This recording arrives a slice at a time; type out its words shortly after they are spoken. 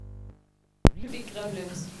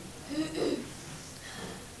Gremlins.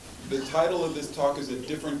 The title of this talk is A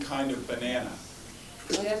Different Kind of Banana.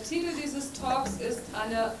 Der Titel dieses Talks ist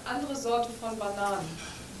eine andere Sorte von Bananen.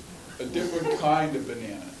 A different kind of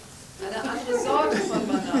banana. Eine andere Sorte von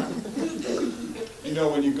Bananen. You know,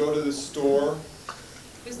 when you go to the store,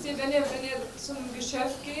 Wisst ihr, wenn ihr zum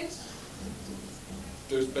Geschäft geht,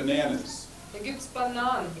 there's bananas. da gibt es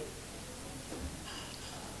Bananen.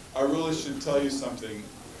 I really should tell you something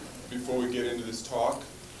before we get into this talk.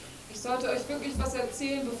 Ich sollte euch wirklich was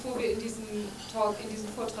erzählen, bevor wir in diesen Talk, in diesen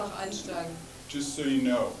Vortrag einsteigen. Just so you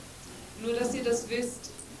know, Nur, dass ihr das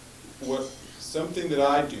wisst. something that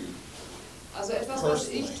I do, Also etwas, was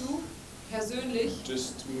ich tue, persönlich,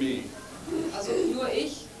 just me, also nur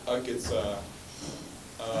ich, like it's a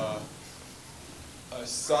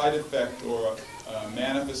side effect or a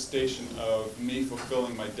manifestation of me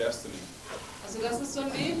fulfilling my destiny. also das ist so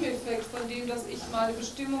ein Nebeneffekt von dem, dass ich meine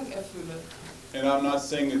Bestimmung erfülle. And I'm not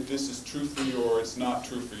saying that this is true for you or it's not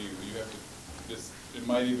true for you. You have to. It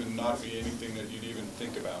might even not be anything that you'd even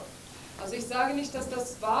think about. Also ich sage nicht, dass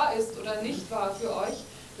das wahr ist oder nicht wahr für euch.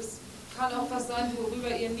 Das kann auch was sein,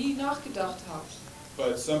 worüber ihr nie nachgedacht habt.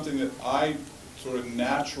 But it's something that I sort of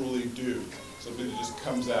naturally do. Something that just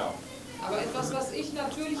comes out. Aber etwas, was ich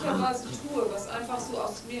natürlicherweise tue, was einfach so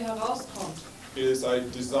aus mir herauskommt. Is I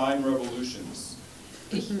design revolutions.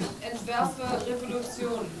 Ich entwerfe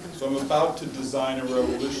Revolutionen. So I'm about to design a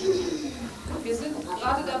revolution. Wir sind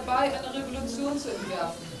gerade dabei, eine Revolution zu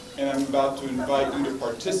entwerfen. And I'm about to invite you to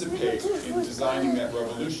participate in designing that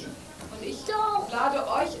revolution. Und ich lade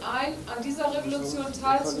euch ein, an dieser Revolution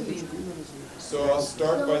teilzunehmen. So I'll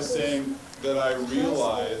start by saying that I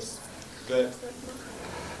realize that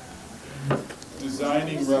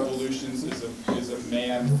designing revolutions is a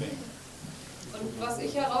man thing. Und was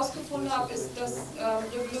ich herausgefunden habe, ist, dass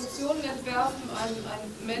Revolutionen entwerfen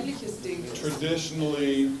ein männliches Ding ist.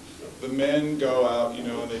 Traditionally, the men go out, you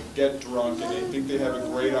know, and they get drunk and they think they have a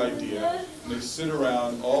great idea, and they sit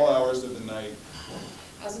around all hours of the night.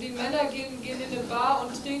 Also die Männer gehen in eine Bar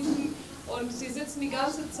und trinken und sie sitzen die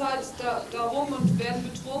ganze Zeit da rum und werden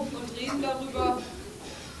betrunken und reden darüber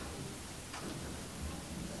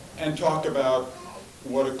And talk about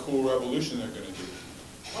what a cool revolution they're going to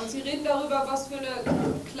do. und sie reden darüber, was für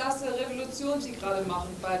eine klasse Revolution sie gerade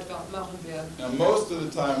bald machen werden. Now, most of the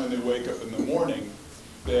time when they wake up in the morning,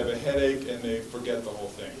 they have a headache and they forget the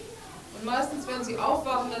whole thing. Und meistens, wenn sie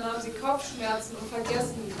aufwachen, dann haben sie Kopfschmerzen und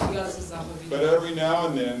vergessen die ganze Sache But wieder. every now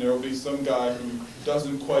and then there will be some guy who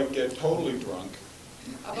doesn't quite get totally drunk,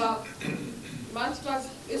 Aber manchmal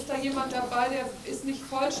ist da jemand dabei, der ist nicht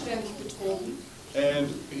vollständig betrunken. and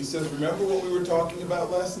he says, "Remember what we were talking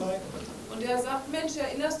about last night? Und er sagt, Mensch,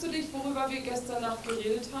 erinnerst du dich, worüber wir gestern Nacht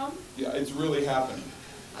geredet haben? Yeah, it's really happening.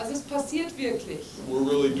 Also es passiert wirklich. We're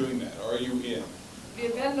really doing that. Are you in?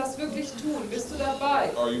 Wir werden das wirklich tun. Bist du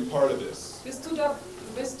dabei? Are you part of this?" Bist du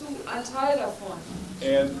ein Teil davon?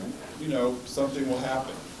 And, you know, something will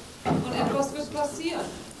happen. Und etwas wird passieren.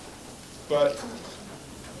 But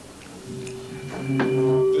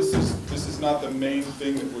this is not the main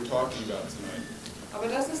thing that we're talking about tonight. Aber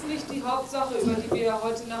das ist nicht die Hauptsache, über die wir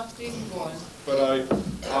heute Nacht reden wollen. But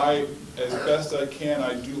I, as best I can,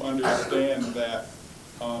 I do understand that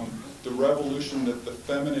the revolution that the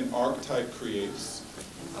feminine archetype creates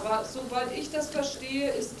Aber soweit ich das verstehe,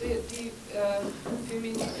 ist die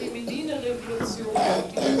feminine Revolution,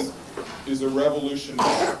 is a revolution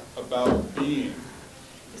about being.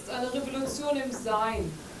 ist eine Revolution im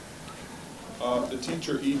Sein. The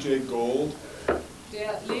teacher E.J. Gold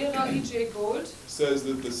Der Lehrer E.J. Gold says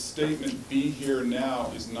that the statement "be here now"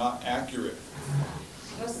 is not accurate.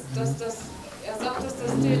 er sagt, dass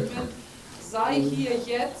das Statement sei hier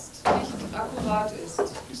jetzt nicht akkurat ist.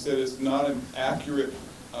 He said it's not an accurate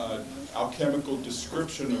alchemical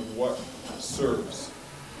description of what serves.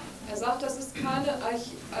 Er sagt, das ist keine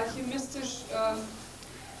alchemistisch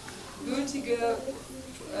gültige,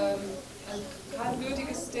 kein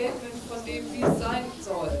gültiges Statement von dem, wie es sein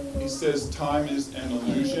soll. He says time is an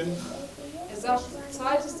illusion Er sagt,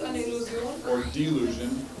 Zeit ist eine Illusion or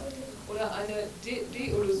delusion, oder eine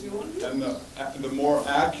Deillusion. and the more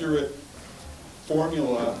accurate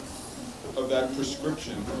formula of that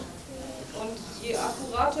prescription Und je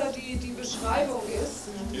akkurater die Beschreibung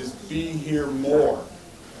is "be here more."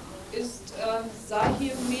 ist sei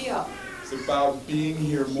hier mehr. It's about being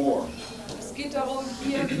here more. Es geht darum,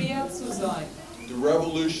 hier mehr zu sein. The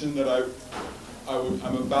revolution that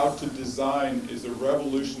I'm about to design is a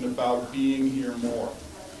revolution about being here more.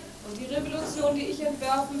 Und die Revolution, die ich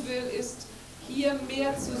entwerfen will, ist, hier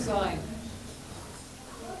mehr zu sein.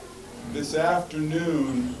 This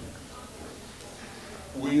afternoon,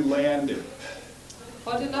 we landed.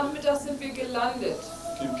 Heute Nachmittag sind wir gelandet.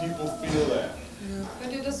 Can people feel that?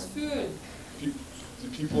 Könnt ihr das fühlen? Do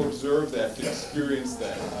people observe that, to experience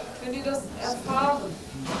that? Könnt ihr das erfahren?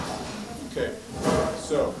 Okay,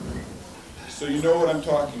 so you know what I'm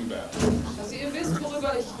talking about. Also ihr wisst,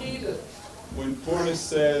 worüber ich rede. When Purna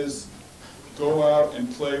says, go out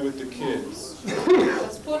and play with the kids,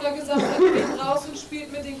 Als Purna gesagt hat, geht raus und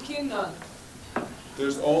spielt mit den Kindern.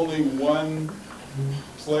 there's only one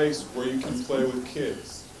place where you can play with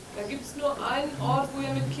kids, Da gibt es nur einen Ort, wo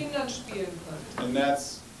ihr mit Kindern spielen könnt. and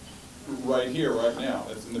that's right here, right now.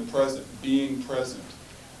 That's in the present, being present,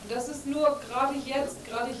 Und das ist nur gerade jetzt,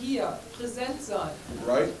 gerade hier, präsent sein.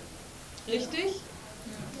 right? Richtig?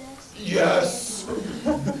 Yes!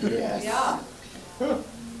 Ja. What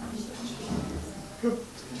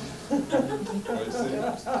is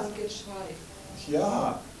it? Don't get shy.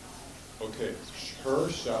 Yeah. Okay, her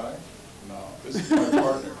shy? No, this is my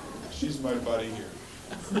partner. She's my buddy here.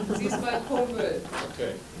 Sie ist mein Kumpel.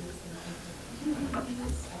 Okay.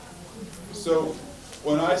 So,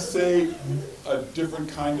 when I say a different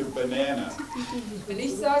kind of banana, Wenn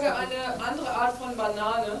ich sage eine andere Art von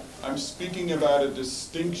Banane, I'm speaking about a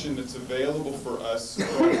distinction that's available for us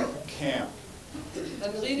from camp.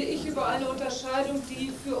 dann rede ich über eine Unterscheidung,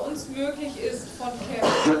 die für uns möglich ist von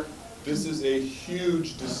Camp. This is a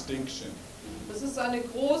huge distinction. Das ist eine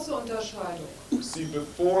große Unterscheidung. See,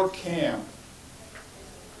 before camp,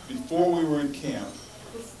 before we were in camp,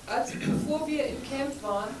 Bevor wir im Camp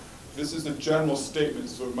waren, this is a general statement,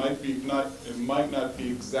 so it might not be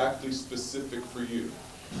exactly specific for you.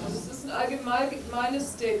 also es ist ein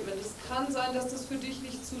allgemeines Statement. Es kann sein, dass das für dich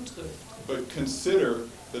nicht zutrifft. But consider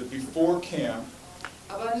that before camp,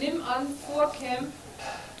 Aber nimm an, vor Camp,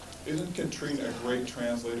 isn't Katrine a great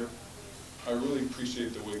translator? I really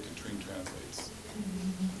appreciate the way Katrine translates.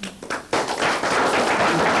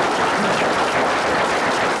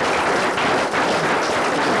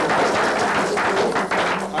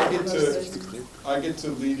 I get to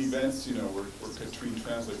lead events, you know, where Katrine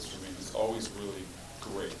translates for me. It's always really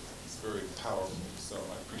great. It's very powerful, so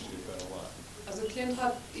I appreciate that a lot. also Clint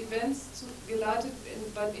hat Events geleitet,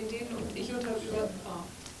 in denen ich übersetzt habe.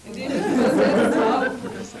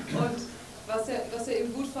 Und was er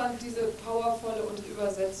eben gut fand, diese powervolle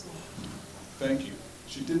Übersetzung. Thank you.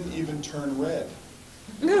 She didn't even turn red.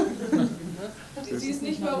 Sie ist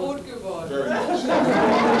nicht mal rot geworden. Very much.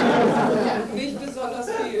 Nicht besonders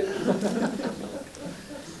viel.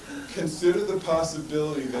 Consider the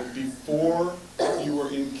possibility that before you were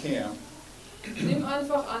in camp, Nimm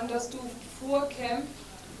einfach an, dass du vor Camp,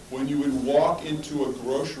 when you would walk into a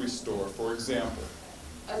grocery store, for example,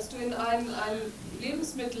 als du in einen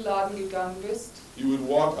Lebensmittelladen gegangen bist, you would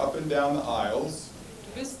walk up and down the aisles,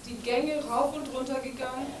 du bist die Gänge rauf und runter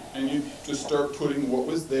gegangen, and you just start putting what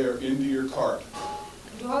was there into your cart.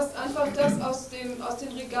 du hast einfach das aus den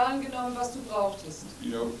Regalen genommen, was du brauchtest.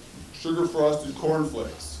 You know, sugar frosted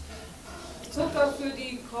cornflakes, Zucker für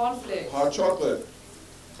die Cornflakes, hot chocolate,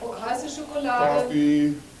 heiße Schokolade,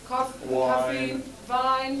 coffee, Kaffee,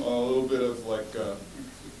 Wein, a little bit of like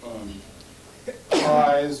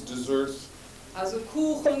pies, desserts, also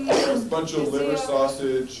Kuchen, a bunch of liver Dessert,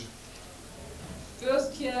 sausage.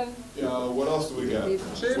 Würstchen, What else do we got?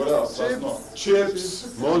 Chips, What else? chips. No. Chips.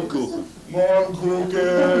 Mondkuchen.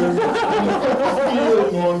 Mohnkuchen.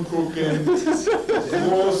 Viel Mohnkuchen.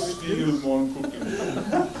 Groß viel Mohnkuchen.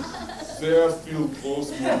 Sehr viel groß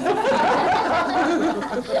Mohnkuchen.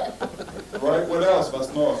 Right? What else? Was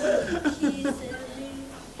noch?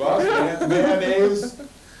 Was? Mayonnaise?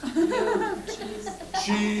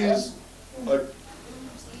 Cheese? Like,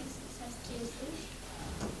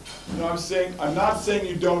 no, I'm not saying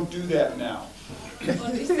you don't do that now.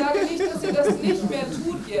 und ich sage nicht, dass ihr das nicht mehr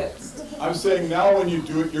tut jetzt. I'm saying now when you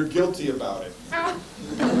do it, you're guilty about it.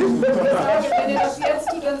 Ich sage, wenn ihr das jetzt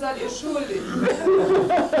tut, dann seid ihr schuldig.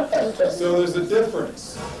 So there's a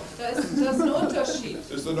difference. Das ist ein Unterschied.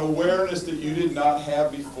 There's an awareness that you did not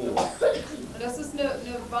have before. Und das ist eine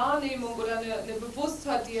Wahrnehmung oder eine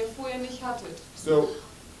Bewusstheit, die ihr vorher nicht hattet. So,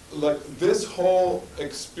 like, this whole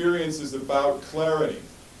experience is about clarity.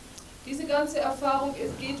 Diese ganze Erfahrung, es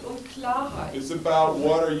geht um Klarheit. It's about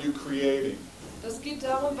what are you creating Das geht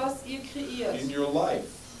darum, was ihr kreiert. in your life,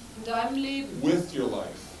 In deinem Leben. with your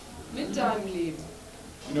life. Mit deinem Leben.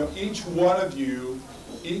 You know, each one of you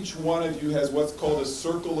has what's called a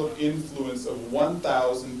circle of influence of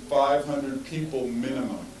 1,500 people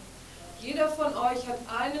minimum. Jeder von euch hat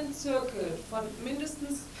einen Zirkel von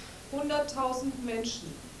mindestens 100.000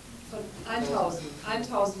 Menschen. Von 1.000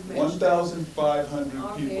 Menschen. 1,500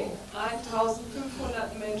 Okay, people.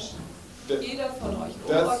 1.500 Menschen. That- Jeder von euch, um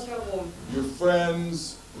that's- euch herum. Your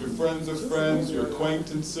friends, your friends of friends, your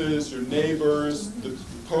acquaintances, your neighbors, the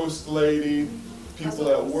post lady, people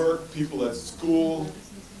at work, people at school.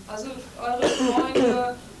 Also eure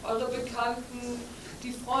Freunde, eure Bekannten,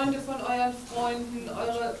 die Freunde von euren Freunden,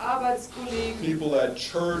 eure Arbeitskollegen, People at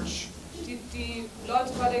church, die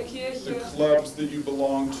Leute bei der the Kirche, clubs that you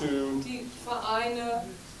belong to. die Vereine.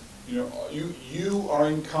 You know, you are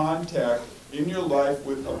in contact in your life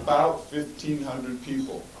with about 1,500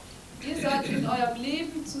 people. Ihr seid in eurem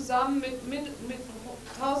Leben zusammen mit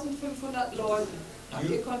 1500 Leuten. Habt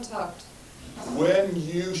ihr Kontakt. When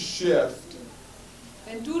you shift,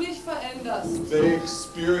 Wenn du dich veränderst, they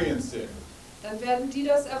experience it. dann werden die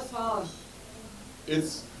das erfahren.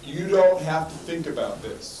 You don't have to think about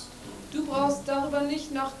this. Du brauchst darüber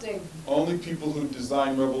nicht nachdenken. Only people who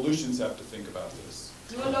design revolutions have to think about this.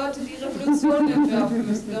 Nur Leute, die Revolutionen entwerfen,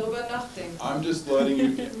 müssen darüber nachdenken. I'm just letting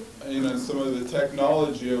you in on some of the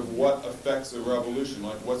technology of what affects a revolution,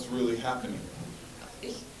 like what's really happening.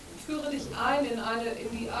 Ich führe dich ein in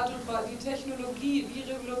die Art und Weise, die Technologie, wie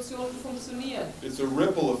Revolutionen funktionieren. It's a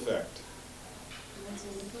ripple effect.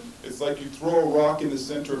 It's like you throw a rock in the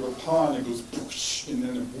center of a pond, it goes poosh, and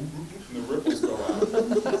then the ripples go out.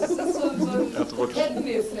 Das ist so ein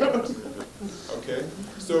Ketteneffekt. Okay?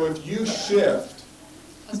 So if you shift,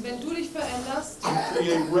 Also wenn du dich veränderst, you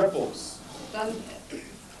create ripples. dann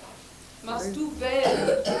machst du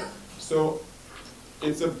Wellen. So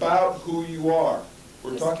it's about who you are.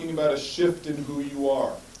 We're talking about a shift in who you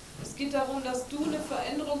are. Es geht darum, dass du eine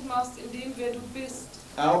Veränderung machst in dem, wer du bist.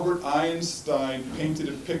 Albert Einstein painted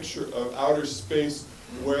a picture of outer space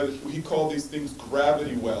where he called these things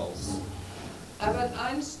gravity wells. Albert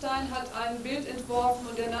Einstein hat ein Bild entworfen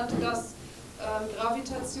und er nannte das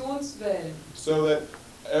Gravitationswellen. So that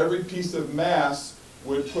every piece of mass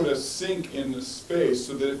would put a sink in the space,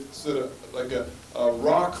 so that it's like a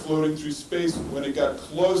rock floating through space, when it got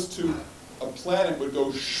close to a planet, would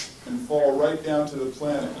go and fall right down to the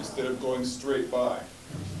planet instead of going straight by.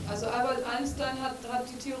 Also Albert Einstein hat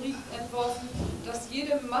die Theorie entworfen, dass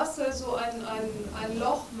jede Masse so ein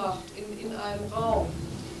Loch macht in einem Raum.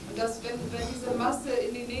 Und dass wenn diese Masse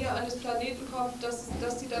in die Nähe eines Planeten kommt,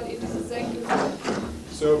 dass sie dann in diese Senke fällt.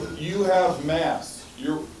 So you have mass.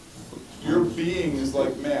 Your being is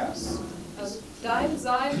like mass. Also dein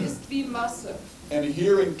Sein ist wie Masse. And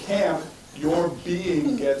here in camp, your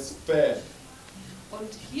being gets fed. Und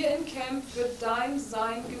hier im Camp wird dein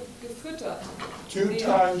Sein gefüttert. 2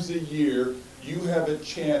 times a year, you have a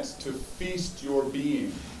chance to feast your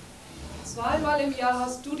being. Zweimal im Jahr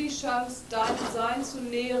hast du die Chance, dein Sein zu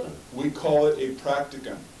nähren. We call it a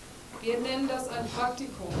practicum. Wir nennen das ein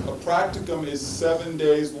Praktikum. A practicum is 7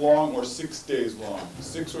 days long or 6 days long.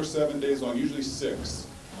 6 or 7 days long, usually 6.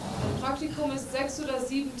 Ein Praktikum ist 6 oder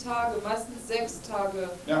 7 Tage, meistens 6 Tage.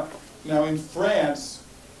 Now in France,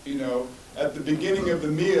 you know, at the beginning of the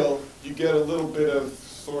meal, you get a little bit of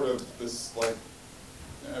sort of this like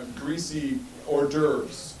greasy hors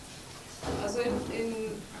d'oeuvres. Also in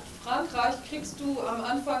Frankreich kriegst du am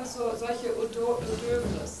Anfang solche Hors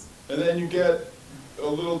d'oeuvres. And then you get a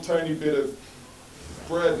little tiny bit of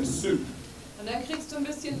bread and soup. Und dann kriegst du ein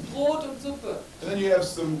bisschen Brot und Suppe. And then you have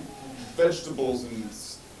some vegetables and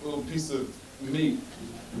a little piece of meat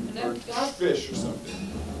or fish or something.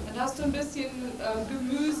 Dann hast du ein bisschen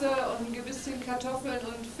Gemüse und ein bisschen Kartoffeln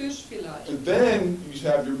und Fisch vielleicht. And then you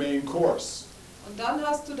have your main course. Und dann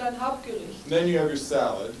hast du dein Hauptgericht. And then you have your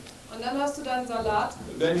salad. Und dann hast du deinen Salat.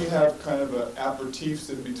 And then you have kind of aperitifs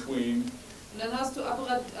in between. Und dann hast du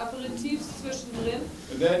Aperitifs zwischendrin.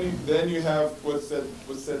 And then you have what's that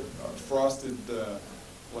frosted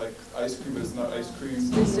like ice cream, but it's not ice cream.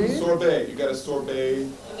 Sorbet. You got a sorbet.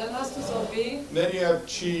 Und dann hast du Sorbet. And then you have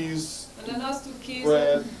cheese, Und dann hast du Käse.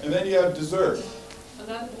 bread, and then you have dessert. Und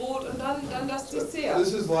dann Brot und dann das So Dessert.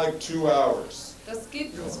 this is like 2 hours. Das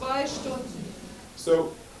geht 2 Stunden.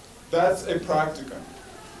 So that's a practicum.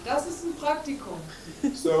 Das ist ein Praktikum.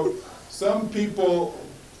 So some people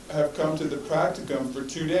have come to the practicum for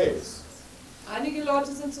 2 days. Einige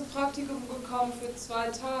Leute sind zum Praktikum gekommen für 2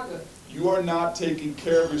 Tage. You are not taking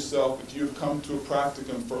care of yourself if you have come to a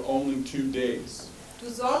practicum for only 2 days. Du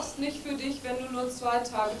sorgst nicht für dich, wenn du nur 2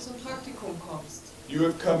 Tage zum Praktikum kommst. You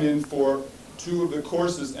have come in for 2 of the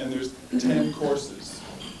courses and there's 10 courses.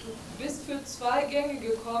 Du bist für 2 Gänge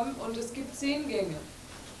gekommen und es gibt 10 Gänge.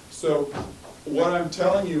 So what I'm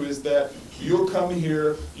telling you is that you'll come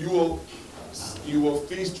here, you will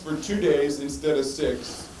feast for 2 days instead of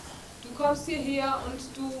 6. Du kommst hierher und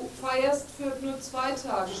du feierst für nur 2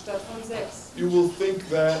 Tage statt von 6. You will think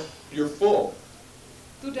that you're full.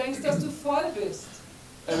 Du denkst, dass du voll bist.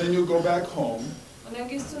 And then you'll go back home, Und dann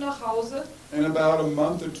gehst du nach Hause and about a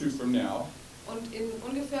month or 2 from now, Und in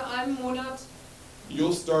ungefähr einem Monat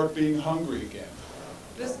you'll start being hungry again.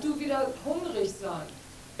 wirst du wieder hungrig sein.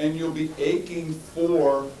 And you'll be aching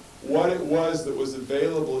for what it was that was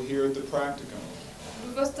available here at the practicum.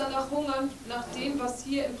 Du wirst danach hungern, nach dem, was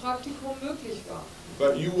hier im Praktikum möglich war.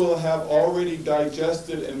 But you will have already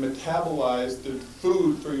digested and metabolized the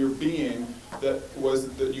food for your being that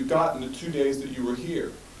you got in the 2 days that you were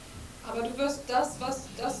here. Aber du wirst das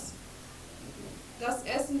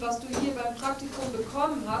Essen, was du hier beim Praktikum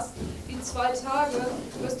bekommen hast, die 2 Tage,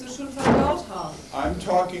 wirst du schon verdaut haben. I'm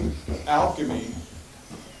talking alchemy.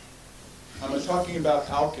 I'm talking about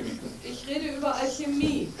alchemy. Ich rede über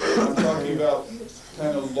Alchemie. I'm talking about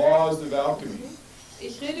kind of laws of alchemy.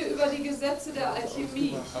 Ich rede über die Gesetze der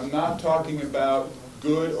Alchemie. I'm not talking about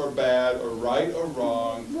good or bad or right or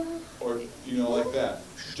wrong or, like that.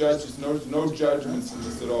 Judges, no judgments in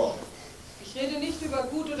this at all. Ich rede nicht über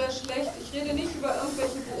gut oder schlecht, ich rede nicht über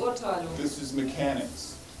irgendwelche Beurteilungen. This is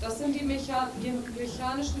mechanics. Das sind die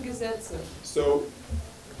mechanischen Gesetze. So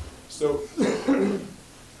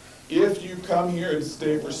if you come here and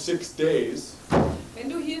stay for 6 days, Wenn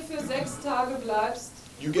du hier für 6 Tage bleibst,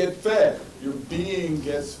 you get fed. Your being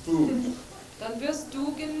gets food. dann wirst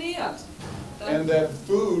du genährt. And that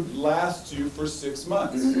food lasts you for 6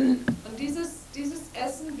 months. Und dieses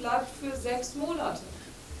Essen bleibt für 6 Monate.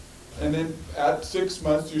 And then at 6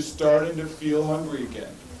 months, you're starting to feel hungry again.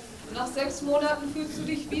 Und nach 6 Monaten fühlst du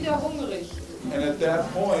dich wieder hungrig. And at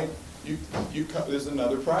that point, there's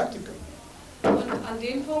another practicum. Und an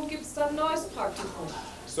dem Punkt gibt es dann ein neues Praktikum.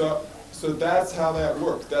 So that's how that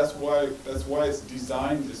works. That's why it's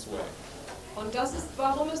designed this way. Und das ist,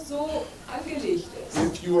 warum es so angelegt ist.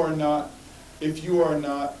 If you are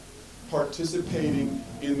not participating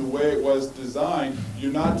in the way it was designed,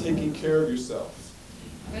 you're not taking care of yourself.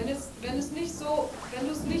 Wenn du es nicht so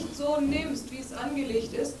nimmst, wie es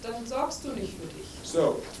angelegt ist, dann sorgst du nicht für dich.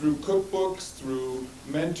 So through cookbooks, through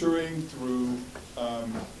mentoring, through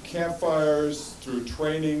campfires, through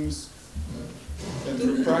trainings, and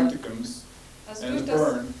through practicums, Also and the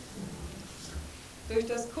burn, durch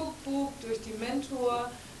das Cookbook, durch die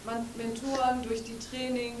Mentoren, durch die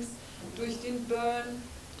Trainings, durch den Burn,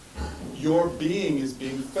 your being is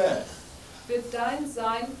being fed. wird dein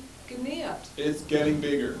Sein genährt. It's getting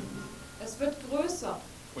bigger. Es wird größer.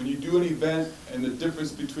 When you do an event and the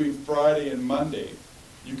difference between Friday and Monday,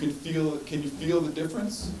 can you feel the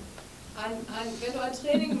difference? Wenn du ein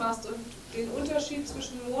Training machst und den Unterschied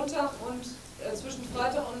zwischen zwischen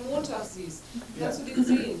Freitag und Montag siehst, kannst du den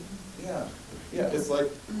sehen. Yeah, it's like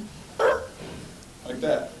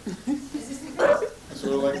that.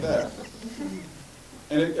 Sort of like that.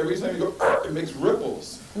 And every time you go, it makes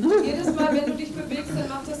ripples. Jedes Mal, wenn du dich bewegst, dann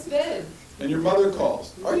macht das Wellen. And your mother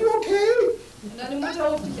calls, "Are you okay?" Und deine Mutter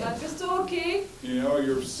ruft dich an, bist du okay? Or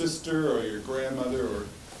your sister or your grandmother or...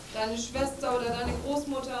 Deine Schwester oder deine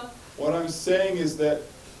Großmutter. What I'm saying is that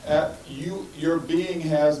your being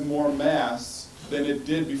has more mass than it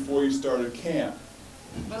did before you started camp.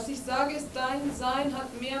 Was ich sage ist, dein Sein hat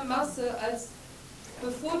mehr Masse, als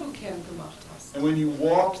bevor du Camp gemacht hast. And when you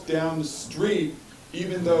walk down the street,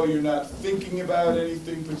 even though you're not thinking about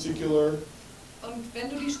anything particular, Und wenn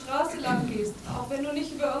du die Straße lang gehst, auch wenn du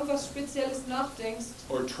nicht über irgendwas Spezielles nachdenkst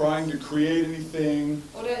or trying to create anything,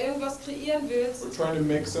 oder irgendwas kreieren willst or trying to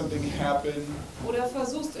make something happen, oder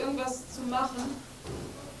versuchst irgendwas zu machen,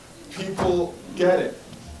 people get it.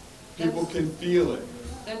 People can feel it.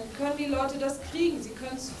 dann können die Leute das kriegen, sie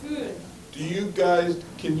können es fühlen.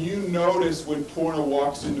 Can you notice when Purna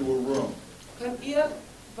walks into a room? Könnt ihr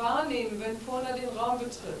wahrnehmen, wenn Purna den Raum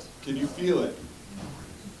betritt? Can you feel it?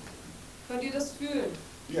 Könnt ihr das fühlen?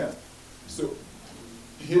 Yeah. So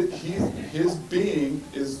his being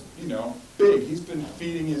is, big. He's been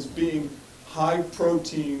feeding his being high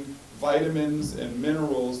protein vitamins and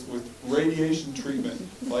minerals with radiation treatment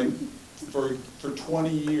like for 20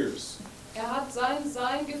 years. Hat sein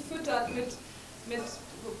Sein gefüttert mit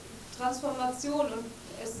Transformation und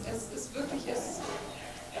es ist wirklich, es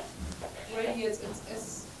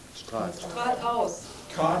strahlt aus.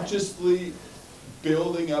 Consciously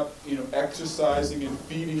building up, exercising and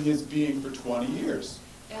feeding his being for 20 years.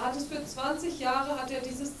 Hat es für 20 Jahre hat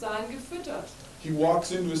dieses Sein gefüttert. He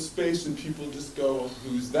walks into a space and people just go,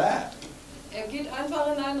 "Who's that?" Geht einfach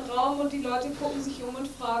in einen Raum und die Leute gucken sich und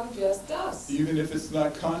fragen, wer ist das? Even if it's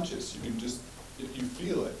not conscious, you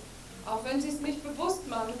feel it. Auch wenn sie es nicht bewusst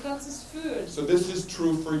machen, du kannst es fühlen. So this is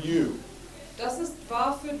true for you. Das ist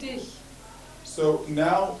wahr für dich. So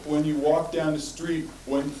now when you walk down the street,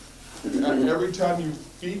 every time you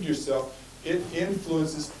feed yourself, it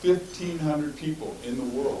influences 1,500 people in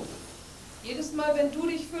the world. Jedes Mal, wenn du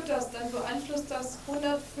dich fütterst, dann beeinflusst das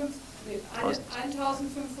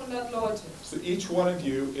 1500 Leute. So each one of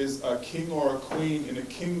you is a king or a queen in a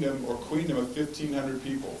kingdom or queendom of 1,500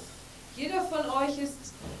 people. Jeder von euch ist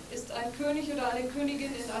ein König oder eine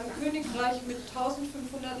Königin in einem Königreich mit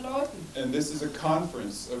 1500 Leuten. And this is a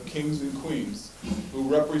conference of kings and queens who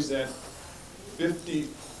represent 50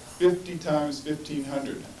 times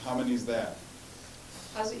 1,500. How many is that?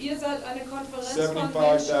 Also ihr seid eine Konferenz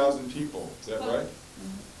 75,000 people. Is that right?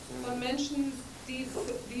 von Menschen, die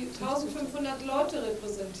 1500 Leute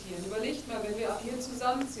repräsentieren. Überlegt mal, wenn wir hier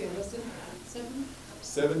zusammenzählen, das sind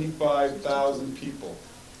 75,000 people.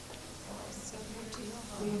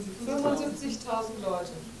 75.000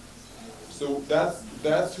 Leute. So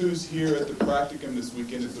that's who's here at the practicum this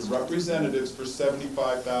weekend, is the representatives for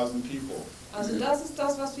 75,000 people. Also das ist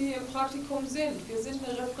das, was wir hier im Praktikum sind. Wir sind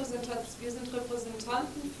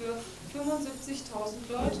Repräsentanten für 75.000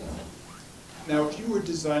 Leute. Now, if you were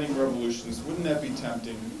designing revolutions, wouldn't that be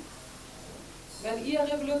tempting? Wenn ihr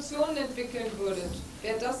Revolutionen entwickeln würdet,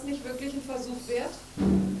 wäre das nicht wirklich ein Versuch wert?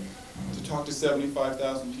 To talk to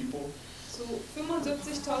 75,000 people? Zu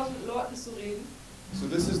 75.000 Leuten zu reden? So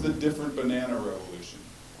this is the different banana revolution.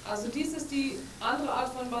 Also dies ist die andere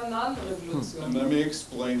Art von And Bananenrevolution. let me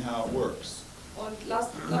explain how it works. Und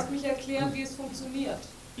lasst mich erklären, wie es funktioniert.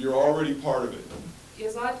 You're already part of it. Ihr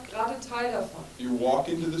seid gerade Teil davon. You walk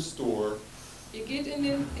into the store, Ihr geht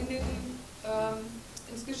ins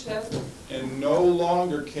Geschäft and no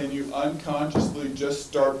longer can you unconsciously just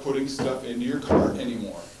start putting stuff into your cart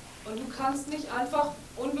anymore. und du kannst nicht einfach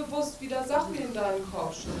unbewusst wieder Sachen in deinen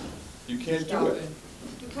Korb You can't do it. stapeln.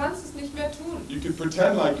 Du kannst es nicht mehr tun. You can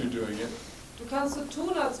pretend like you're doing it. Du kannst so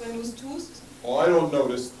tun, als wenn du es tust. Oh, I don't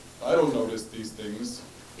notice these things.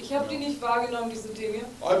 Ich habe die nicht wahrgenommen, diese Dinge.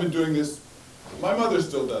 I've been doing this. My mother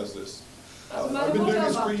still does this. Also I've meine been doing Mutter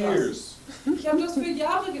this for macht das. years. Ich habe das für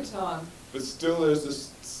Jahre getan. But still there's this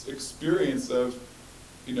experience of,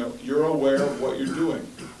 you're aware of what you're doing.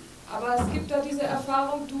 Aber es gibt da diese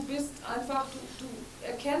Erfahrung, du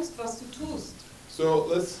erkennst, was du tust.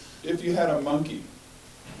 So if you had a monkey,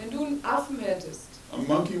 Wenn du einen Affen hättest, a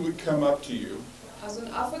monkey would come up to you also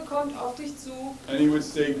ein Affe kommt auf dich zu and he would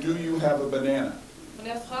say, do you have a banana? und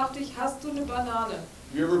er fragt dich, hast du eine Banane?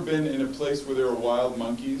 Have you ever been in a place where there are wild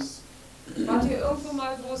monkeys? Wart ihr irgendwo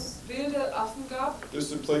mal, wo es wilde Affen gab? There's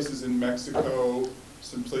some places in Mexico,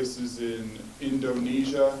 some places in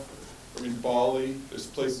Indonesia, in Bali, there's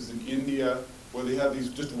places in India where they have these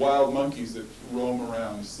just wild monkeys that roam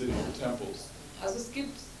around the city, the temples. Also es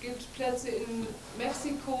gibt Plätze in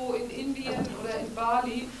Mexiko, in Indien oder in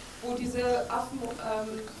Bali, wo diese Affen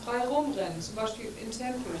frei rumrennen, zum Beispiel in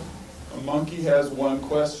Tempeln. A monkey has one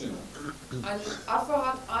question. Ein Affe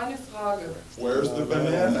hat eine Frage. Where's the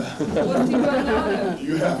banana? Wo ist die Banane? Do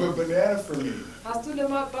you have a banana for me? Hast du eine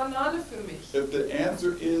Banane für mich? If the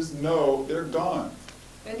answer is no, they're gone.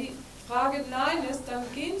 Wenn die Frage Nein ist, dann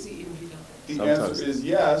gehen sie eben wieder. The answer is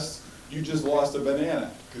yes, you just lost a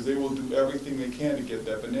banana, because they will do everything they can to get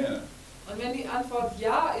that banana. Und wenn die Antwort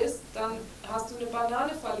Ja ist, dann hast du eine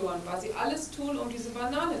Banane verloren, weil sie alles tun, um diese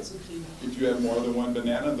Banane zu kriegen. If you have more than one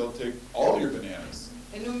banana, they'll take all your bananas.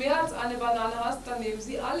 Wenn du mehr als eine Banane hast, dann nehmen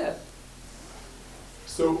sie alle.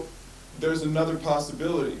 So there's another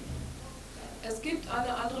possibility. Es gibt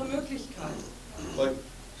eine andere Möglichkeit. Like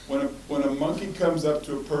when a monkey comes up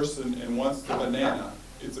to a person and wants the banana,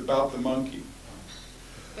 it's about the monkey.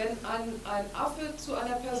 Wenn ein Affe zu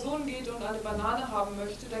einer Person geht und eine Banane haben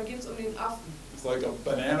möchte, dann geht es um den Affen. It's like a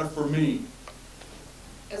banana for me.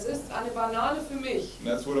 Es ist eine Banane für mich. And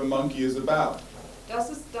that's what a monkey is about. Das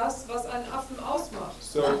ist das, was einen Affen ausmacht.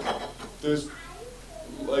 So there's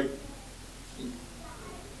like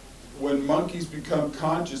when monkeys become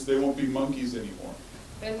conscious, they won't be monkeys anymore.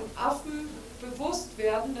 Wenn Affen bewusst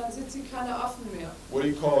werden, dann sind sie keine Affen mehr. What do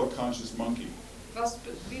you call a conscious monkey?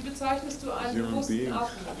 Wie bezeichnest du einen Human bewussten being.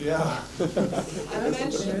 Affen? Yeah. Einen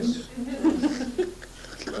Menschen.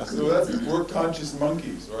 So we're conscious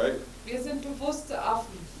monkeys, right? Wir sind bewusste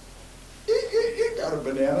Affen. Got a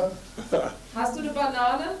banana? Hast du eine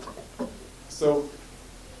Banane? So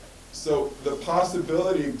the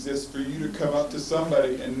possibility exists for you to come up to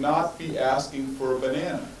somebody and not be asking for a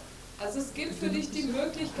banana. Also es gibt für dich die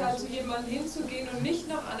Möglichkeit, zu jemandem hinzugehen und nicht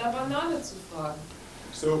nach einer Banane zu fragen.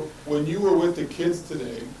 So when you were with the kids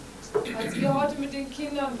today, Als ihr heute mit den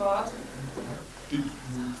Kindern wart,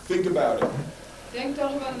 think about it. denkt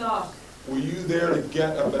darüber nach. Were you there to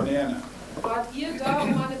get a banana? Wart ihr da,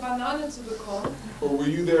 um eine Banane zu bekommen? Or were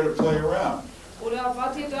you there to play around Oder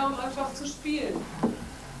wart ihr da, um einfach zu spielen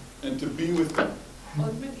and to be with them?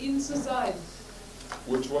 und mit ihnen zu sein?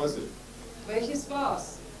 Which was it? Welches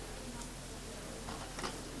war's?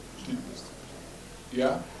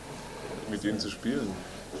 Yeah? Mit ihnen zu spielen.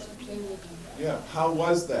 Yeah. How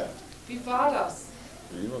was that? Wie war das?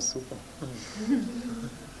 Wie immer super.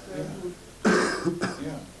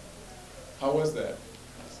 Yeah. How was that?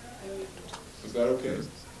 Was that okay?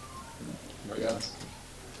 Yeah.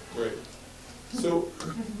 Great. So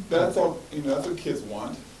that's all, that's what kids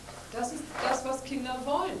want. Das ist das, was Kinder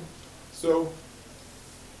wollen. So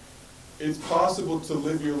it's possible to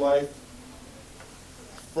live your life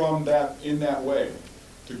from that, in that way,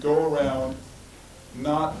 to go around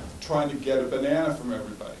not trying to get a banana from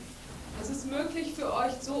everybody. Es ist möglich für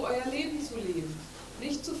euch, so euer Leben zu leben.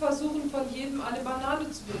 Nicht zu versuchen, von jedem eine Banane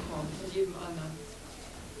zu bekommen, von jedem anderen.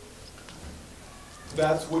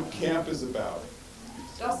 That's what camp is about.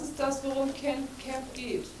 Das ist das, worum Camp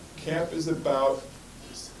geht. Camp is about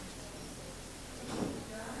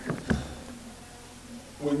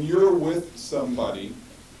when you're with somebody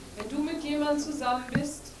Wenn du mit jemandem zusammen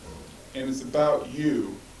bist and it's about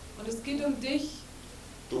you, und es geht um dich,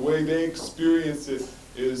 the way they experience it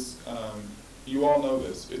is, you all know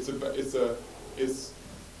this.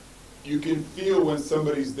 You can feel when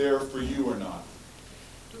somebody's there for you or not.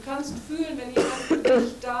 du kannst fühlen, wenn jemand für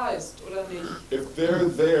dich da ist oder nicht. If they're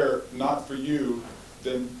there not for you,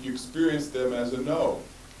 then you experience them as a no.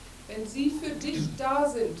 Wenn sie für dich da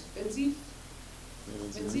sind, wenn sie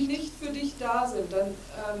nicht für dich da sind, dann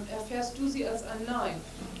erfährst du sie als ein Nein.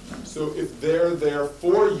 So if they're there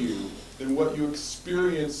for you, then what you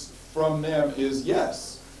experience from them is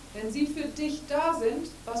yes. Wenn sie für dich da sind,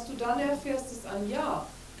 was du dann erfährst, ist ein Ja.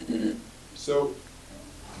 So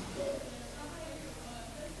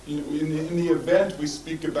in the event we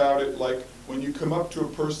speak about it like when you come up to a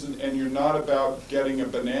person and you're not about getting a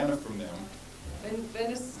banana from them.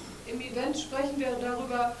 Wenn es im Event sprechen wir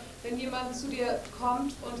darüber, wenn jemand zu dir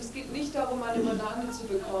kommt und es geht nicht darum, eine Banane zu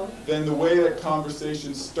bekommen, Then the way that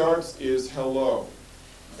conversation starts is hello.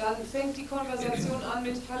 dann fängt die Konversation an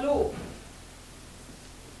mit Hallo.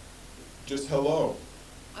 Just hello.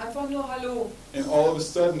 Einfach nur Hallo. And all of a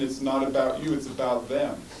sudden it's not about you, it's about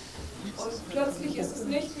them. Und plötzlich ist es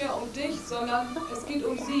nicht mehr um dich, sondern es geht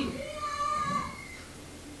um sie.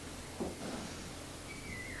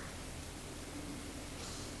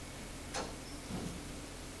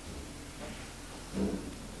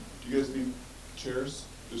 Do you guys need chairs?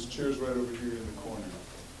 There's chairs right over here in the corner.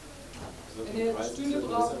 Wenn ihr Stühle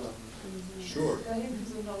braucht, Sure. da hinten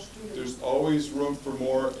sind noch Stühle. There's always room for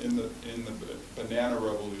more in the banana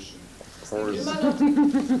revolution. Es gibt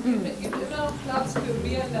immer noch Platz für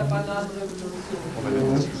mehr in der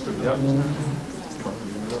Bananenrevolution. Ja.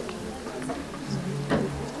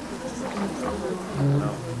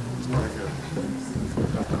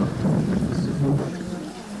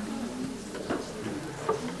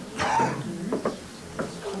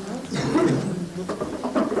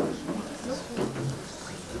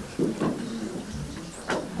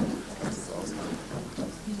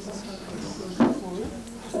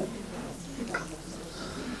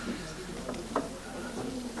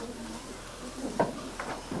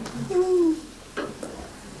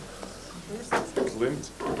 Clint,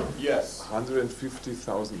 Yes.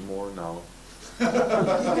 150,000 more now.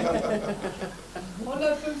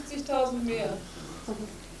 150.000 mehr.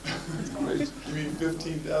 Great. You mean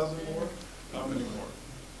 15,000 more? How many more?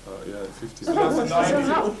 Yeah, 50. So that's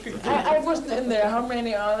 90. I wasn't in there. How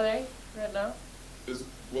many are they right now?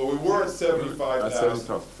 Well, we were at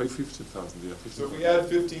 75,000. 50,000, yeah. 50,000. So if we add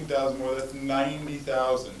 15,000 more, that's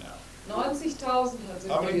 90,000 now. 90.000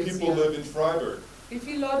 sind How wir many jetzt people hier. live in Freiburg? Wie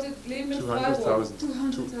viele Leute leben in Freiburg? 200,000.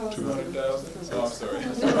 200,000? Oh, I'm sorry.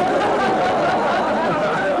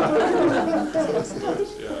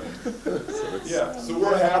 Yeah, so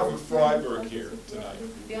we're half of Freiburg here tonight.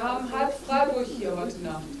 Wir haben halb Freiburg hier heute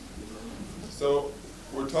Nacht. So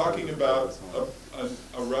we're talking about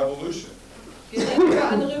a revolution. Wir reden über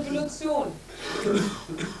eine Revolution.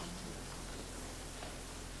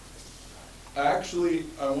 Actually,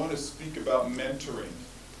 I want to speak about mentoring.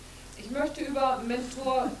 Ich möchte über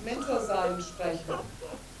Mentorsein sprechen.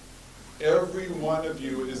 Every one of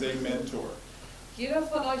you is a mentor Jeder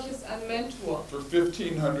von euch ist ein Mentor for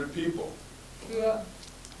 1,500 people. für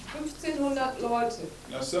 1500 Leute.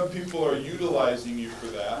 Now, some people are utilizing you for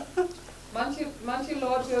that, Manche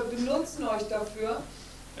Leute benutzen euch dafür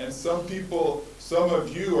and some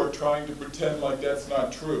of you are trying to pretend like that's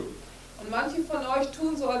not true. und manche von euch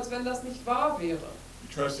tun so, als wenn das nicht wahr wäre. You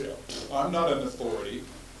try to say, I'm not an authority.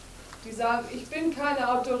 Die sagen, ich bin keine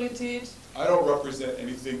Autorität, I don't represent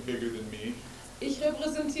anything bigger than me. ich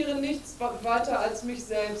repräsentiere nichts weiter als mich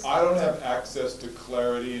selbst. I don't have access to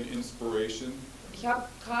clarity and inspiration. Ich Ich habe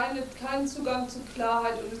keinen Zugang zu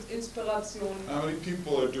Klarheit und Inspiration. How many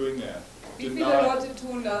people are doing that? Wie viele Leute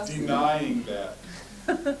tun das? Denying that.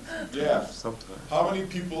 Yeah. Sometimes. How many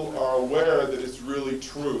people are aware that it's really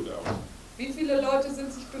true, though? Wie viele Leute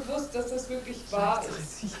sind sich bewusst, dass das wirklich wahr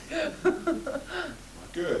ist?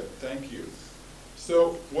 Good, thank you.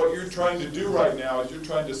 So what you're trying to do right now is you're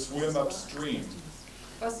trying to swim upstream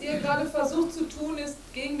Was ihr gerade versucht zu tun, ist,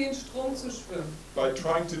 gegen den Strom zu schwimmen. by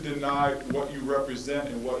trying to deny what you represent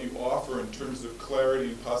and what you offer in terms of clarity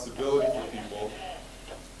and possibility for people.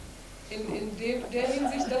 In der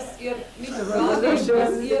Hinsicht, dass ihr nicht wahrnehmt,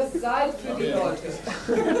 was ihr seid für die Leute.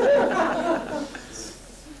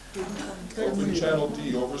 Open Channel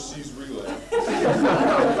D, Overseas Relay.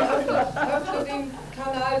 Öffne den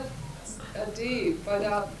Kanal D, weil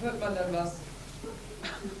da hört man dann was.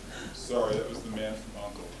 Sorry, that was the man from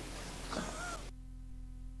Uncle.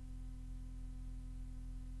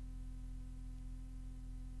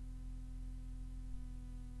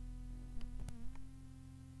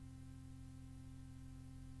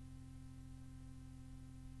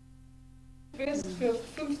 Du bist für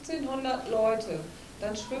 1500 Leute,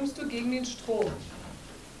 dann schwimmst du gegen den Strom.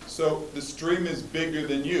 So the stream is bigger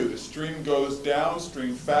than you. The stream goes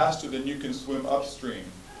downstream faster than you can swim upstream.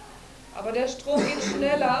 Aber der Strom geht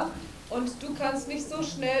schneller und du kannst nicht so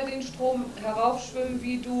schnell den Strom heraufschwimmen,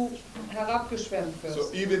 wie du herabgeschwemmt So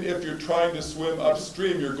wirst. even if you're trying to swim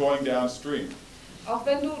upstream, you're going downstream. Auch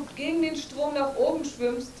wenn du gegen den Strom nach oben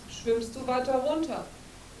schwimmst, schwimmst du weiter runter.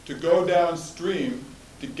 To go downstream,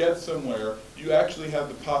 to get somewhere, you actually have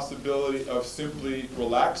the possibility of simply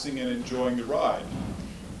relaxing and enjoying the ride.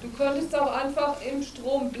 Du könntest auch einfach im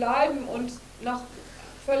Strom bleiben und nach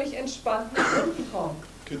völlig entspannt nach unten kommen.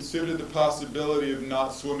 Consider the possibility of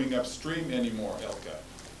not swimming upstream anymore, Elka.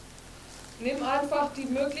 Nimm einfach die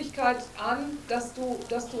Möglichkeit an, dass du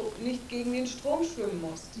nicht gegen den Strom schwimmen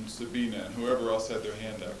musst. And Sabina and whoever else had their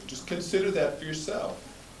hand up. Just consider that for yourself.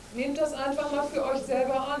 Nehmt das einfach mal für euch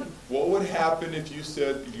selber an. What would happen if you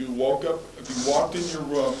said, if you woke up, if you walked in your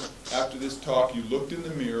room after this talk, you looked in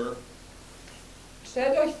the mirror,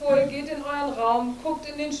 Stellt euch vor, ihr geht in euren Raum, guckt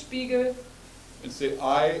in den Spiegel and say,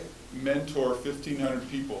 I mentor 1,500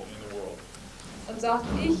 people in the world. und sagt,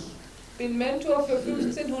 ich bin Mentor für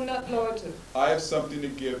 1500 Leute. I have something to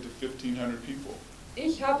give to 1,500 people.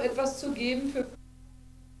 Ich habe etwas zu geben für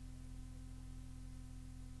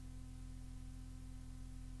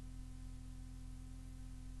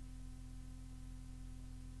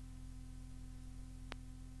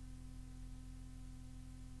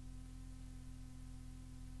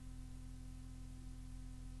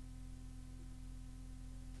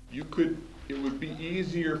It would be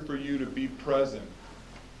easier for you to be present.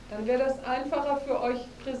 Dann wäre das einfacher für euch,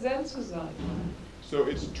 präsent zu sein. So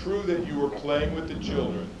it's true that you were playing with the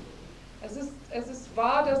children, Es ist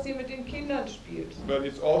wahr, dass ihr mit den Kindern spielt. but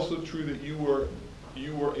it's also true that you were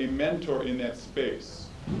a mentor in that space.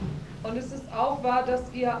 Und es ist auch wahr,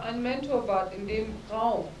 dass ihr ein Mentor wart in dem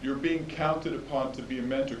Raum. You're being counted upon to be a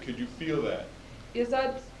mentor. Could you feel that?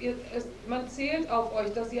 Man zählt auf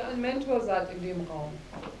euch, dass ihr ein Mentor seid in dem Raum.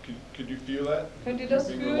 Could you feel that? Könnt ihr das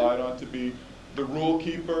Being fühlen? relied on to be the rule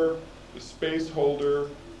keeper, the space holder,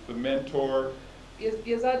 the mentor.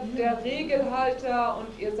 Ihr seid der Regelhalter und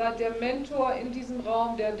ihr seid der Mentor in diesem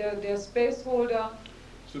Raum, der Spaceholder.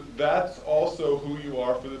 So that's also who you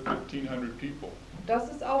are for the 1,500 people. Das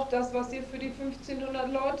ist auch das, was ihr für die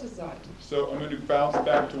 1500 Leute seid. So I'm going to bounce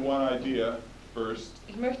back to one idea first.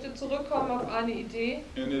 Ich möchte zurückkommen auf eine Idee.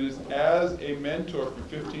 And it is as a mentor for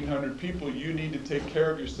 1,500 people, you need to take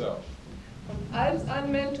care of yourself. Und als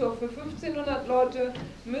ein Mentor für 1500 Leute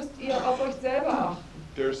müsst ihr auf euch selber achten.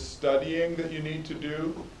 There's studying that you need to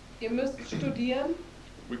do. Ihr müsst studieren.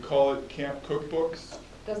 We call it camp cookbooks.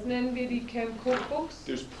 Das nennen wir die Camp Cookbooks.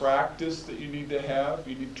 There's practice that you need to have.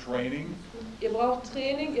 You need training. Ihr braucht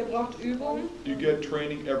Training, ihr braucht Übungen. You get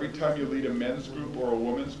training every time you lead a men's group or a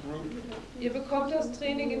women's group. Ihr bekommt das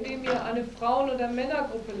Training, indem ihr eine Frauen- oder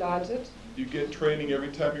Männergruppe leitet. You get training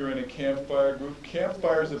every time you're in a campfire group.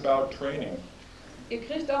 Campfire is about training. Ihr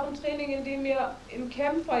kriegt auch ein Training, indem ihr im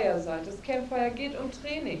Campfire seid. Das Campfire geht um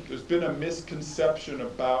Training. There's been a misconception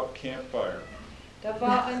about campfire. Da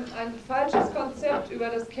war ein falsches Konzept über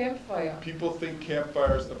das Campfire. People think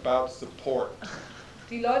campfire is about support.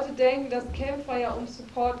 Die Leute denken, dass Campfire um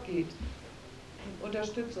Support geht. Um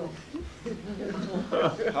Unterstützung.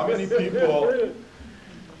 How many people,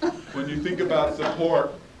 when you think about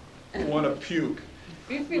support, want to puke?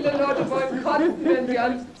 Wie viele Leute wollen kotzen, wenn sie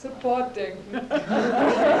an Support denken?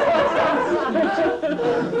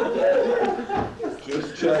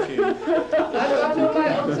 Just checking. Einfach nur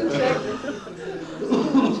mal um zu checken.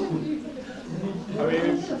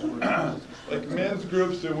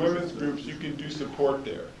 groups and women's groups, you can do support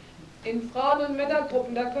there. In Frauen- und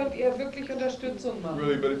Männergruppen, da könnt ihr wirklich Unterstützung machen.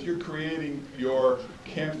 Really, but if you're creating your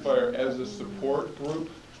campfire as a support group,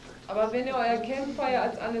 Aber wenn ihr euer Campfire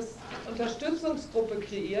als eine Unterstützungsgruppe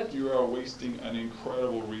kreiert, you are wasting an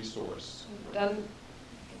incredible resource. dann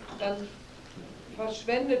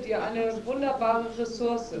verschwendet ihr eine wunderbare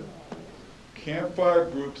Ressource. Campfire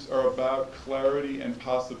groups are about clarity and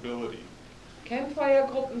possibility.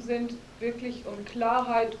 Campfire-Gruppen sind wirklich um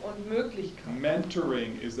Klarheit und Möglichkeit.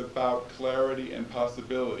 Mentoring is about clarity and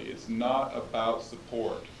possibility. It's not about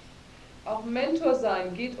support. Auch Mentor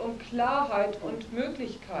sein geht um Klarheit und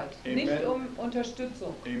Möglichkeit, Amen. nicht um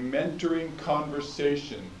Unterstützung. A mentoring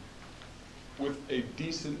conversation with a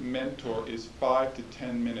decent mentor is 5 to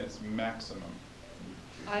 10 minutes maximum.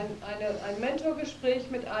 Ein Mentorgespräch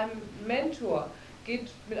mit einem Mentor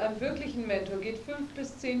mit einem wirklichen Mentor geht 5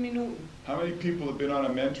 bis 10 Minuten. How many people have been on a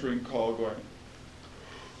mentoring call going,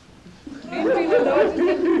 Wie viele Leute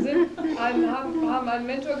haben ein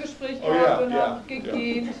Mentorgespräch Oh gehabt ja, und ja, haben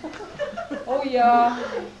gegähnt? Oh ja.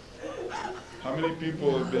 how many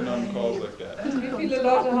people have been on calls like that? Wie viele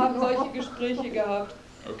Leute haben solche Gespräche gehabt?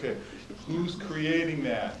 Okay, who's creating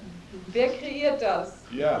that? Wer kreiert das?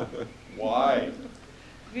 Yeah, why?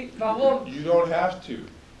 Warum? You don't have to.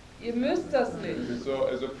 Ihr müsst das nicht. So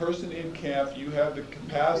as a person in camp, you have the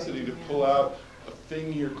capacity to pull out a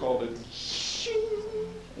thing here called a shing.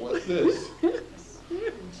 What's this?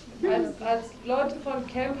 Als Leute von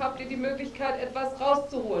Camp habt ihr die Möglichkeit, etwas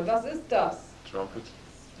rauszuholen. Was ist das? Trumpet.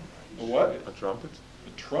 A what? A trumpet. A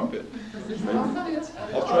trumpet.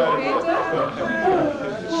 I'll try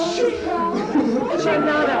A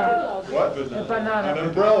banana. it. What? A banana. An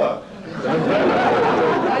umbrella.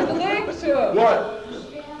 Ein Regenschirm. What?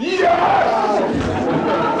 Yes!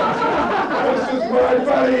 This is my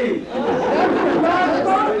buddy! Das ist mein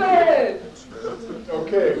Kumpel.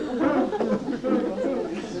 Okay.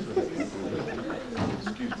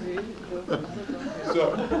 Excuse me.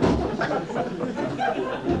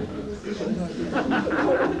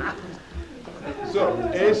 So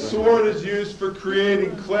a sword is used for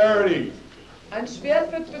creating clarity Ein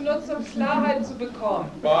Schwert wird benutzt, um Klarheit zu bekommen,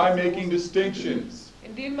 by making distinctions.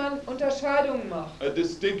 indem man Unterscheidungen macht. A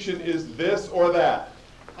distinction is this or that,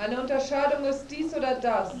 Eine Unterscheidung ist dies oder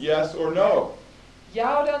das. yes or no.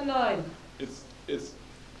 Ja oder nein. It's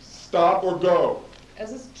stop or go,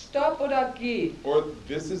 Es ist Stopp oder Geh. or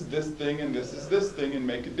this is this thing and this is this thing and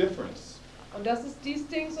make a difference. Und das ist dies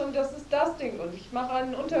Dings und das ist das Ding. Und ich mache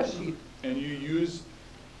einen Unterschied. And you use,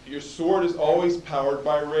 your sword is always powered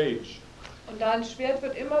by rage. Und dein Schwert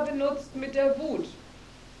wird immer benutzt mit der Wut.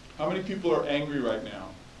 How many people are angry right now?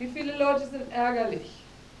 Wie viele Leute sind ärgerlich?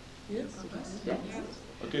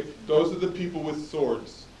 Okay, those are the people with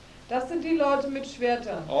swords. Das sind die Leute mit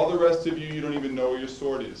Schwertern. All the rest of you don't even know where your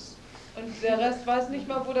sword is. Und der Rest weiß nicht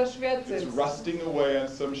mal, wo das Schwert It's sitzt. rusting away on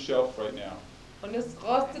some shelf right now. Und es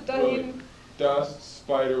rostet dahin Dust,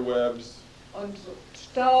 spider webs. und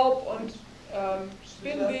Staub und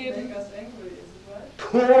Spinnweben.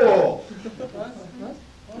 Cool!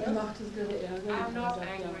 I'm not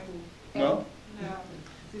angry. No?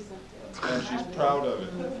 No. And she's proud of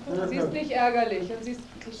it. Sie ist nicht ärgerlich und sie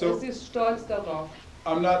So- ist stolz darauf.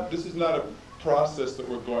 This is not a process that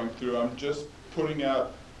we're going through. I'm just putting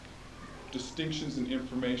out distinctions and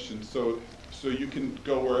information so you can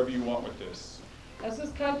go wherever you want with this. Das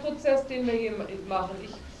ist kein Prozess, den wir hier machen.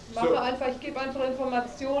 Ich gebe einfach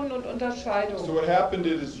Informationen und So Unterscheidungen. what happened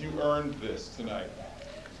is you earned this tonight.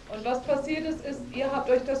 Und was passiert ist, ihr habt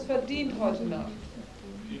euch das verdient heute Nacht.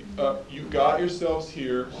 You got yourselves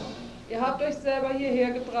here. Ihr habt euch selber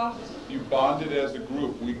hierher gebracht. You bonded as a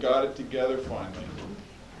group. We got it together finally.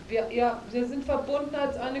 Wir sind verbunden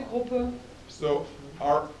als eine Gruppe. So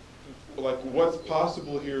what's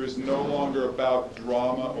possible here is no longer about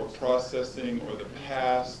drama or processing or the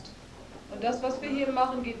past. Und das, was wir hier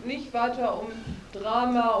machen, geht nicht weiter um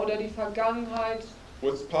Drama oder die Vergangenheit.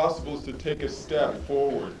 What's possible is to take a step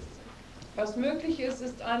forward. Was möglich ist,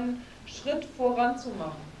 ist einen Schritt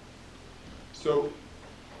voranzumachen. So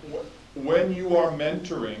when you are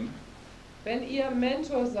mentoring, Wenn ihr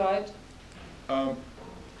Mentor seid,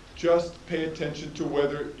 just pay attention to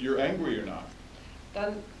whether you're angry or not.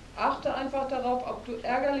 dann achte einfach darauf, ob du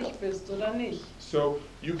ärgerlich bist oder nicht. So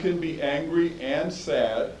you can be angry and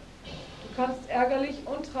sad Du kannst ärgerlich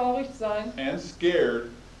und traurig sein and scared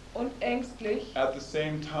und ängstlich at the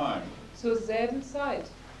same time. zur selben Zeit.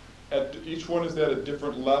 Each one is at a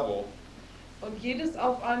different level, Und jedes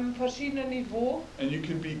auf einem verschiedenen Niveau. and you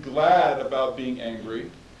can be glad about being angry.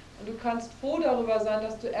 Und du kannst froh darüber sein,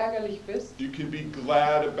 dass du ärgerlich bist. You can be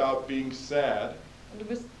glad about being sad. Und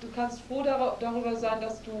du kannst froh darüber sein,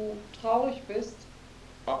 dass du traurig bist.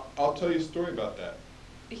 I'll tell you a story about that.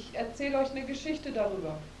 Ich erzähle euch eine Geschichte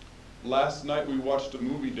darüber. Last night we watched a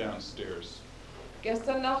movie downstairs.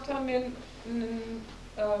 Gestern Nacht haben wir einen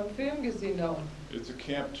Film gesehen da unten. It's a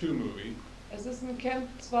Camp 2 movie, Es ist ein Camp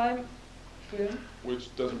 2 Film. which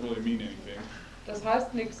doesn't really mean anything. Das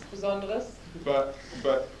heißt nichts Besonderes. But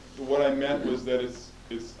what I meant was that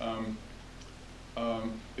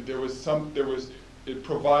it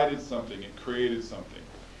provided something, it created something.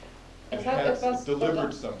 Es hat etwas It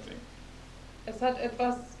delivered something. Es hat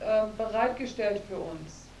etwas bereitgestellt für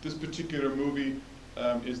uns. This particular movie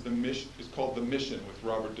is called The Mission with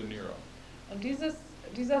Robert De Niro. Und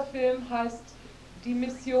dieser Film heißt Die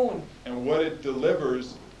Mission. And what it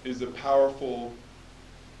delivers is a powerful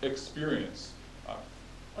experience.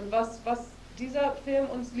 Und was dieser Film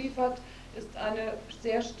uns liefert, ist eine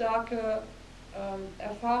sehr starke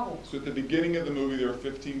Erfahrung. So at the beginning of the movie there are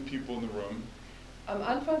 15 people in the room, Am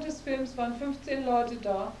Anfang des Films waren 15 Leute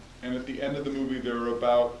da and at the end of the movie there are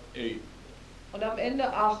about 8. und am Ende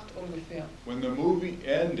 8 ungefähr. When the movie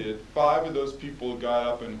ended, 5 of those people got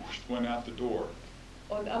up and went out the door.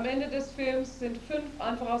 Und am Ende des Films sind 5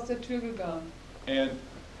 einfach aus der Tür gegangen. And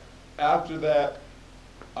after that,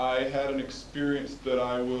 I had an experience that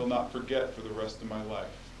I will not forget for the rest of my life.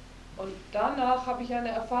 Und danach habe ich eine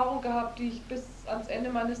Erfahrung gehabt, die ich bis ans Ende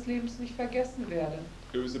meines Lebens nicht vergessen werde.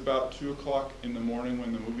 It was about 2 o'clock in the morning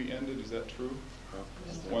when the movie ended, is that true?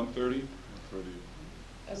 1:30?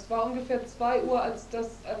 Es war ungefähr 2 Uhr, als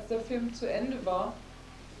der Film zu Ende war.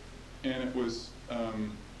 And it was,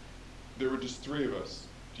 there were just 3 of us.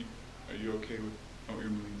 Are you okay with, oh,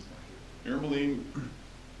 Ermeline's not here.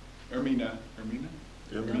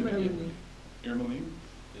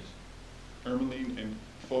 Ermeline and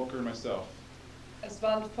Volker and myself. Es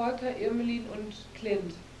waren Volker, Irmelin und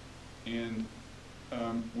Clint. And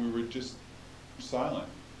we were just silent.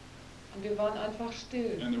 Und wir waren einfach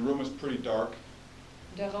still. And the room was pretty dark.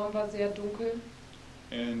 Der Raum war sehr dunkel.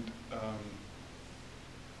 And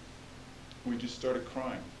we just started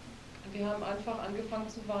crying. Und wir haben einfach angefangen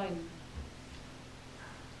zu weinen.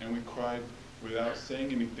 And we cried without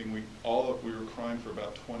saying anything. We were crying for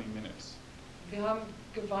about 20 minutes. Wir haben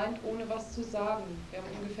geweint, ohne was zu sagen. Wir haben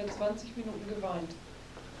ungefähr 20 Minuten geweint.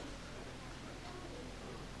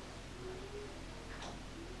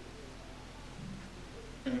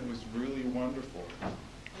 And it was really wonderful.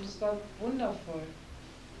 Und es war wundervoll.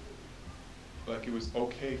 Like it was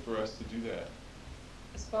okay for us to do that.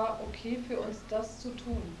 Es war okay für uns, das zu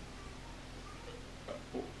tun.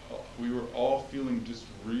 We were all feeling just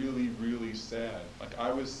really, really sad. Like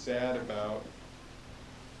I was sad about.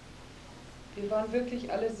 Wir waren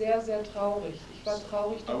wirklich alle sehr, sehr traurig. Ich war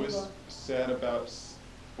traurig I was darüber. sad about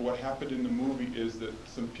what happened in the movie is that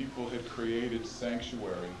some people had created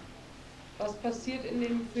sanctuary. Was passiert in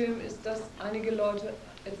dem Film ist, dass einige Leute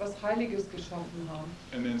etwas Heiliges geschaffen haben.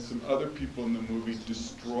 And then some other people in the movie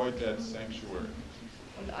destroyed that sanctuary.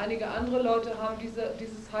 Und einige andere Leute haben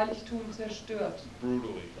dieses Heiligtum zerstört.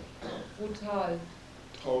 Brutally. Brutal.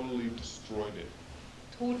 Totally destroyed it.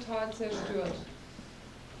 Total zerstört.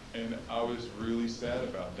 And I was really sad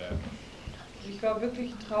about that. Ich war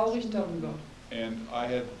wirklich traurig darüber. And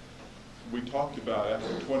we talked about,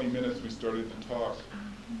 after 20 minutes we started to talk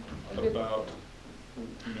about,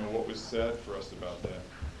 what was sad for us about that.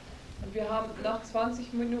 Und wir haben nach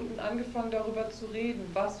 20 Minuten angefangen darüber zu reden,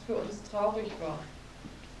 was für uns traurig war.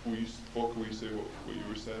 Will you say what you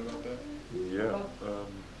were sad about that? Ja,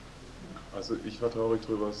 also ich war traurig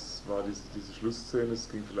drüber, es war diese Schlussszene, es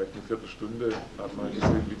ging vielleicht eine Viertelstunde, da hat man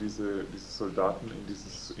gesehen, wie diese Soldaten in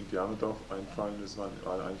dieses Indianerdorf einfallen. Das war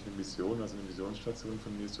eigentlich eine Mission, also eine Missionsstation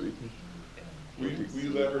von Jesuiten. Will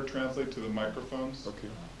you let her translate to the microphones? Okay.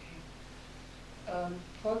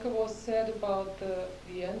 Volker was sad about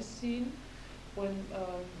the end scene when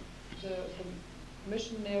the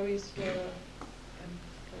missionaries were.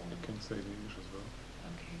 I can say it in English as well.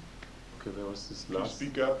 Okay. Okay, there was this Can you last.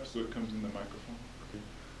 speak up so it comes in the microphone? Okay.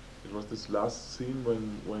 It was this last scene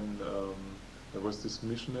when there was this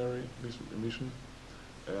mission,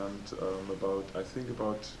 and I think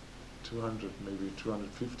about 200, maybe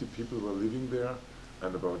 250 people were living there,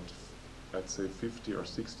 and about, I'd say 50 or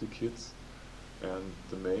 60 kids, and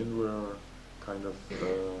the men were kind of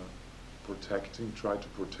tried to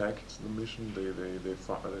protect the mission. They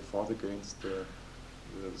fought against the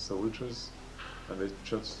soldiers, and they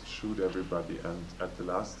just shoot everybody. And at the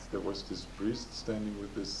last, there was this priest standing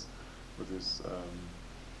with this what is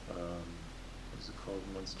it called,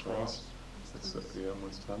 monstrance? Cross.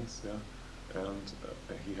 Monstrance, yeah. And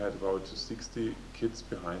he had about 60 kids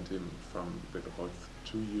behind him, from about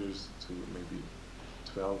 2 years to maybe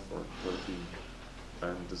 12 or 13,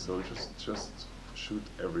 and the soldiers just shoot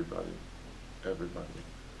everybody. You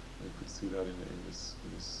could see that in this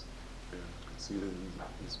yeah, you could see that in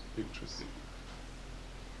these pictures.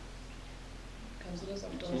 Kannst du das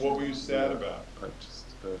auf So Deutsch? what were you sad about? I just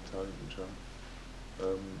tell you in German.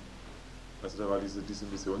 Also da war diese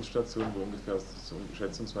Missionsstation, wo ungefähr so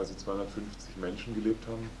schätzungsweise 250 Menschen gelebt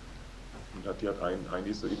haben. Und die hat ein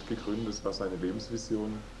Jesuit gegründet, das war seine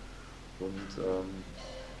Lebensvision. Und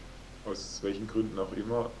aus welchen Gründen auch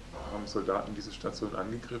immer haben Soldaten diese Station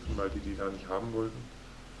angegriffen, weil die da nicht haben wollten.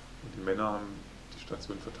 Und die Männer haben die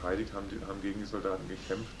Station verteidigt, haben gegen die Soldaten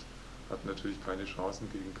gekämpft, hatten natürlich keine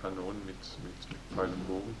Chancen gegen Kanonen mit Pfeil und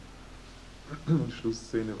Bogen. Und die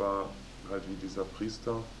Schlussszene war halt, wie dieser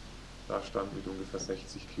Priester da stand mit ungefähr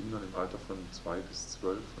 60 Kindern im Alter von 2 bis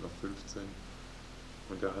 12 oder 15.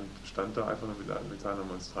 Und der stand da einfach nur mit seiner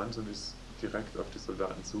Monstranz und ist direkt auf die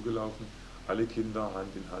Soldaten zugelaufen. Alle Kinder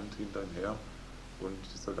Hand in Hand hinter ihm her. Und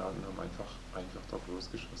die Soldaten haben einfach drauf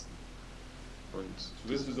losgeschossen. Und So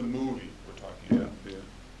this is a movie we're talking yeah, about. yeah.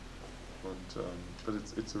 Und but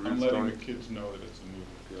it's a real I'm letting story. the kids know that it's a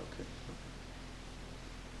movie. Yeah, okay.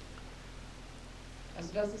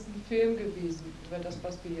 Also das ist ein Film gewesen, über das,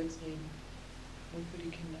 was wir jetzt reden. Nur für die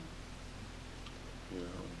Kinder. Ja,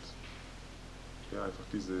 und ja, einfach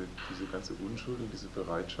diese ganze Unschuld und diese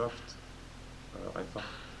Bereitschaft, einfach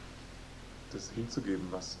das hinzugeben,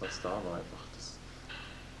 was da war. Einfach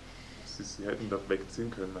sie hätten dort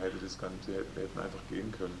wegziehen können, man hätte das Ganze, sie hätten einfach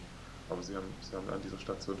gehen können. Aber sie haben an dieser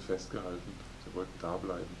Station festgehalten, sie wollten da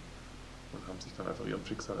bleiben und haben sich dann einfach ihrem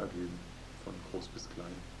Schicksal ergeben, von groß bis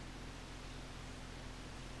klein.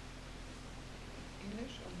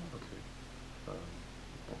 Englisch? Oder? Okay.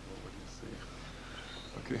 What would you say?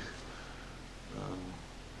 Okay.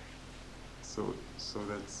 So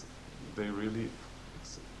that's they really.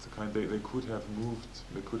 It's a kind. They could have moved.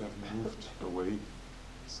 They could have moved away.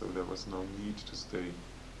 So there was no need to stay.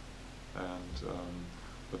 And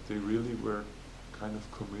but they really were kind of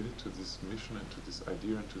committed to this mission and to this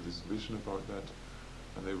idea and to this vision about that.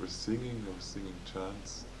 And they were singing. They were singing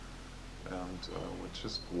chants, and were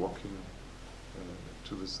just walking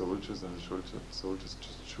to the soldiers, and the soldiers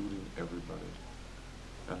just shooting everybody.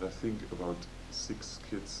 And I think about 6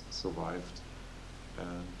 kids survived.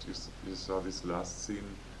 And you saw this last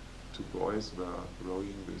scene, 2 boys were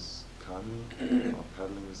rowing this canoe, or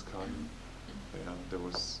paddling this canoe, and there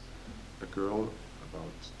was a girl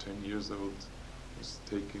about 10 years old was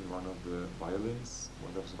taking one of the violins,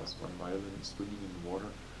 there was one violin swimming in the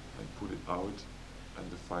water, and put it out, and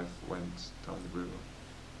the 5 went down the river.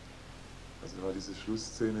 Also da war diese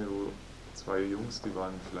Schlussszene, wo 2 Jungs, die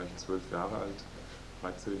waren vielleicht 12 Jahre alt,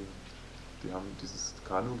 13, die haben dieses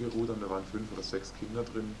Kanu gerudert und da waren 5 oder 6 Kinder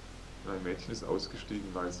drin und ein Mädchen ist ausgestiegen,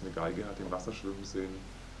 weil sie eine Geige hat im Wasser schwimmen sehen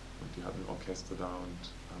und die hatten ein Orchester da und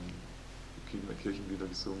haben Kirchenlieder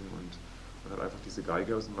gesungen und hat einfach diese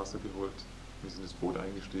Geige aus dem Wasser geholt und ist in das Boot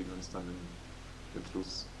eingestiegen und ist dann in den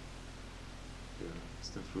Fluss.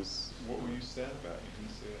 What were you sad about? You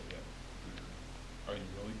didn't say it yet. Are you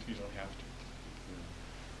really? You don't have to.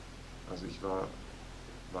 Also ich war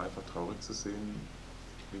einfach traurig zu sehen,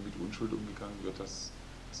 wie mit Unschuld umgegangen wird, dass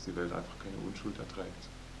die Welt einfach keine Unschuld erträgt.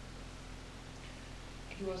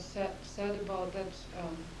 He was sad about that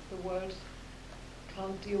the world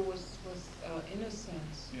can't deal with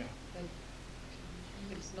innocence. Yeah. That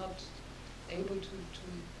it's not able to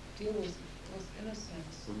deal with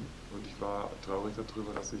innocence. Und ich war traurig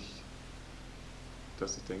darüber, dass ich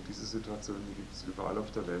denke, diese Situation, die gibt es überall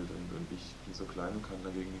auf der Welt und ich bin so klein und kann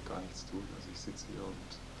dagegen gar nichts tun. Also ich sitze hier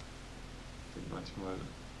und denke manchmal,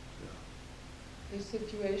 ja. This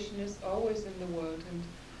situation is always in the world and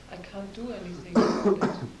I can't do anything about it.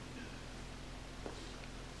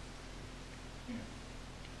 Yeah.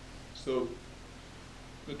 So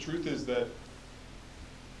the truth is that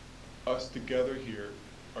us together here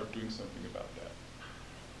are doing something about that.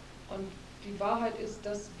 Und die Wahrheit ist,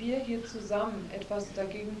 dass wir hier zusammen etwas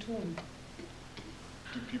dagegen tun.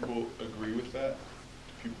 Do people agree with that?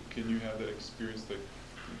 Can you have that experience? That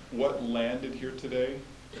what landed here today?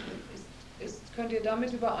 Könnt ihr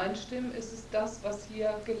damit übereinstimmen? Ist es das, was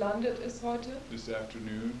hier gelandet ist heute? This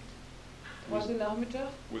afternoon Heute Nachmittag?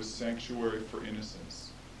 was sanctuary for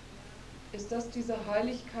innocence. Ist das diese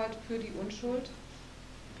Heiligkeit für die Unschuld?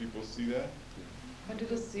 People see that? Könnt ihr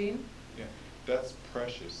das sehen? Yeah, that's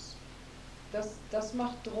precious. Das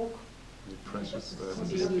macht Druck. Precious,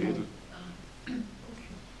 das ist edel.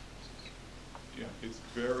 Yeah, it's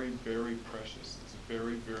very, very precious. It's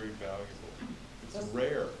very, very valuable. It's Das-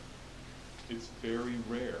 rare. It's very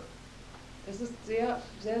rare. Das ist sehr,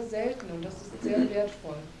 sehr selten und das ist sehr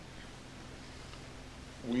wertvoll.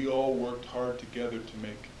 we all worked hard together to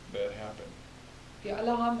make that happen. Wir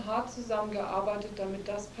alle haben hart zusammengearbeitet, damit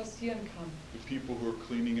das passieren kann. The people who are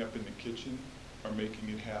cleaning up in the kitchen are making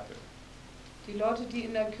it happen. Die Leute, die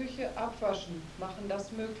in der Küche abwaschen, machen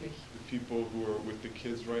das möglich. The people who are with the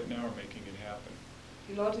kids right now are making it happen.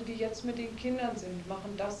 Die Leute, die jetzt mit den Kindern sind,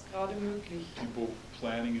 machen das gerade möglich. People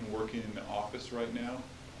planning and working in the office right now,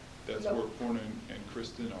 that's No. where Porna and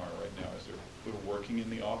Kristen are right now, is they're working in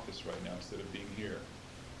the office right now instead of being here.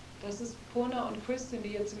 Das ist Pona und Kristin, die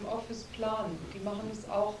jetzt im Office planen. Die machen es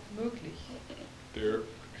auch möglich. They're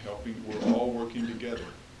helping, we're all working together.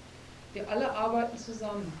 Wir alle arbeiten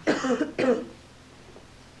zusammen.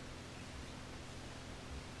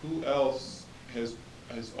 Who else has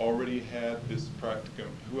already had this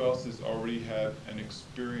practicum? Who else has already had an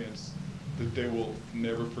experience that they will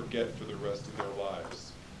never forget for the rest of their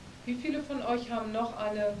lives? Wie viele von euch haben noch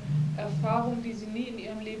eine Erfahrung, die sie nie in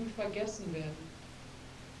ihrem Leben vergessen werden?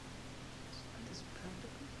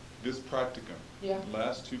 This practicum, Ja. the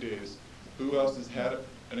last 2 days, who else has had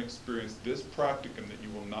an experience, this practicum, that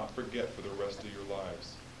you will not forget for the rest of your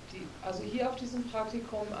lives? Also hier auf diesem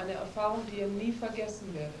Praktikum eine Erfahrung, die ihr nie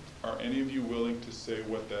vergessen werdet. Are any of you willing to say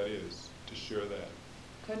what that is, to share that?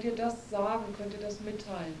 Könnt ihr das sagen? Könnt ihr das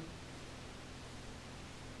mitteilen?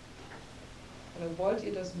 Oder wollt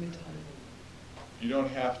ihr das mitteilen? You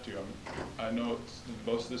don't have to. I know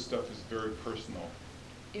most of this stuff is very personal,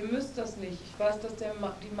 Ihr müsst das nicht. Ich weiß, dass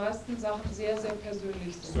die meisten Sachen sehr, sehr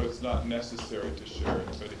persönlich so sind. it's not necessary to share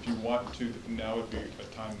it. But if you want to, now would be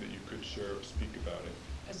a time that you could share or speak about it.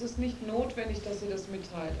 Es ist nicht notwendig, dass ihr das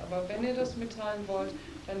mitteilt. Aber wenn ihr das mitteilen wollt,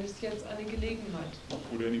 dann ist jetzt eine Gelegenheit.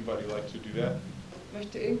 Would anybody like to do that?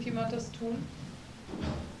 Möchte irgendjemand das tun?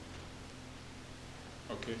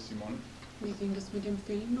 Okay, Simone? Mir ging das mit dem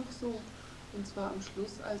Film noch so. Und zwar am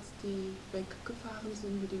Schluss, als die weggefahren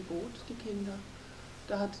sind mit dem Boot, die Kinder.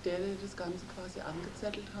 Da hat der das Ganze quasi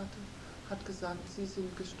angezettelt hatte, hat gesagt, sie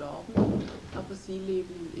sind gestorben, aber sie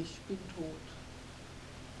leben und ich bin tot.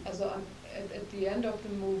 Also at the end of the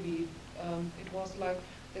movie, it was like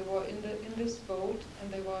they were in this boat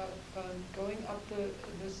and they were going up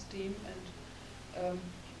the steam and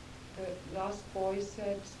the last boy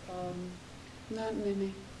said. Nein,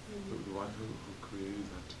 nee. The one who created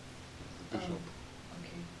that, the bishop.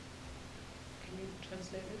 Okay. Can you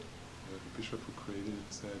translate it? The bishop who created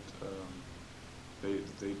it said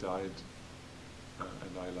they died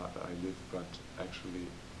and I live, but actually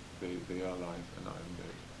they are alive and I'm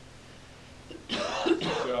dead.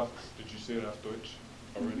 Did you say it auf Deutsch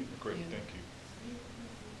already? Great, Yeah. thank you.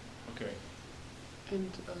 Okay.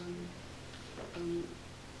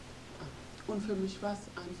 Und für mich war es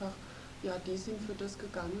einfach, ja, die sind für das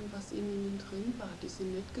gegangen, was in ihnen drin war. Die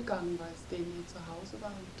sind nicht gegangen, weil es denen hier zu Hause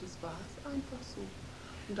war. Und das war es einfach so.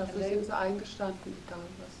 Und dafür sind sie eingestanden, egal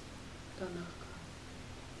was danach kam.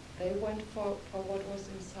 They went for what was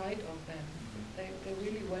inside of them. They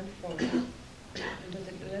really went for it. Und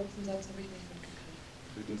den letzten Satz habe ich nicht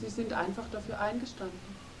mitgekriegt. Und sie sind einfach dafür eingestanden.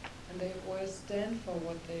 And they were stand for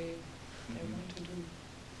what they want to do.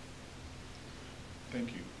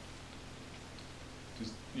 Thank you.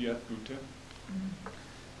 Ja, Gute?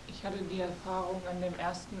 Ich hatte die Erfahrung an dem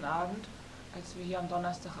ersten Abend, als wir hier am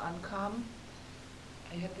Donnerstag ankamen.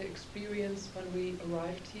 I had the experience when we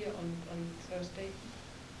arrived here on Thursday.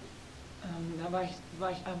 Da war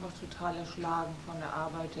ich einfach total erschlagen von der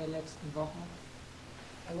Arbeit der letzten Wochen.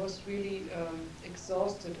 I was really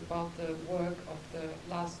exhausted about the work of the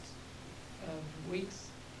last weeks.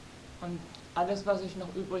 Und alles, was ich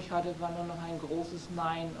noch übrig hatte, war nur noch ein großes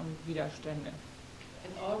Nein und Widerstände.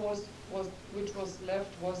 And all which was left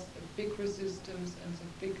was a big resistance and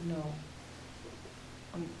a big no.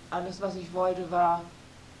 Und alles, was ich wollte, war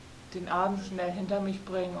den Abend schnell hinter mich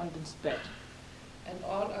bringen und ins Bett. And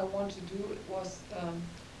all I want to do was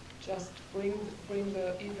just bring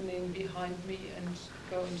the evening behind me and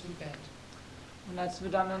go into bed. Und als wir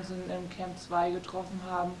dann uns im Camp 2 getroffen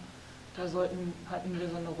haben, hatten wir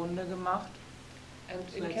so eine Runde gemacht. And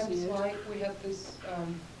So in Camp erzählt. 2 we had this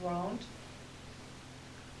round.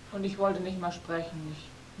 Und ich wollte nicht mal sprechen.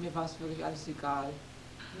 Mir war es wirklich alles egal.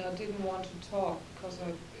 And I didn't want to talk because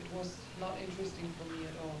it was not interesting for me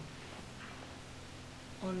at all.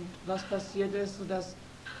 Und was passiert ist, so dass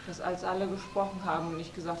als alle gesprochen haben und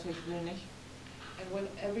ich gesagt habe, ich will nicht, And when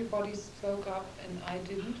everybody spoke up and I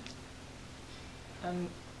didn't,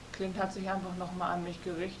 Clint hat sich einfach nochmal an mich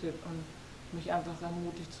gerichtet und mich einfach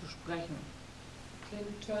ermutigt zu sprechen.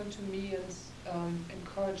 Clint turned to me and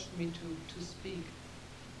encouraged me to speak.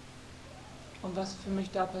 Und was für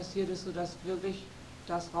mich da passiert ist, so dass wirklich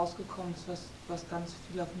das rausgekommen ist, was ganz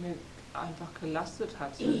viel auf mir einfach gelastet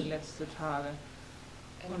hat, so die letzten Tage.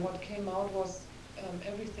 And what came out was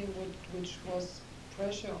everything which was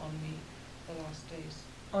pressure on me the last days.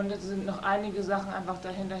 Und es sind noch einige Sachen einfach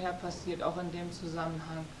dahinterher passiert, auch in dem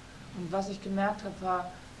Zusammenhang. Und was ich gemerkt habe,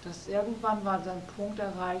 war, dass irgendwann war so ein Punkt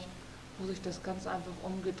erreicht, wo sich das ganz einfach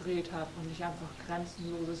umgedreht hat und ich einfach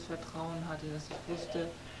grenzenloses Vertrauen hatte, dass ich wusste,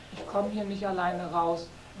 ich komme hier nicht alleine raus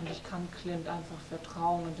und ich kann Clint einfach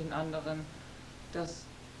vertrauen und den anderen, dass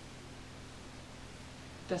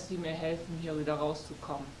sie mir helfen, hier wieder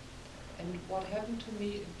rauszukommen. And what happened to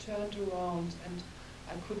me, it turned around and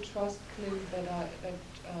I could trust Clint and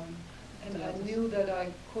I knew that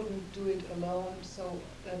I couldn't do it alone, so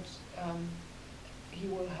that he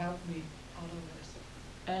will help me out of this.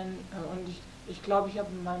 Und ich glaube, ich habe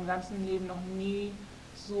in meinem ganzen Leben noch nie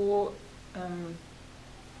so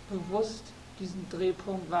bewusst diesen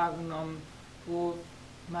Drehpunkt wahrgenommen, wo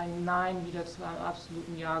mein Nein wieder zu einem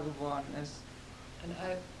absoluten Ja geworden ist. And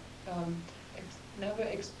I never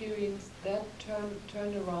experienced that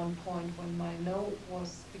turnaround point when my no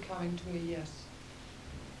was becoming to a yes.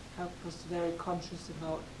 I was very conscious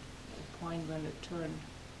about the point when it turned.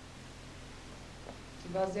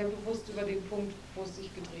 Sie war sehr bewusst über den Punkt, wo es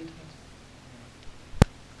sich gedreht hat.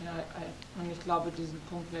 Ja, und ich glaube, diesen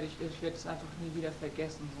Punkt werde ich werde es einfach nie wieder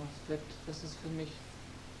vergessen. Das ist für mich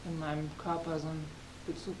in meinem Körper so ein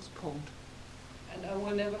Bezugspunkt. And I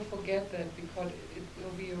will never forget that because it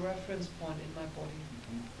will be a reference point in my body.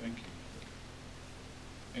 Thank you.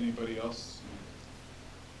 Anybody else?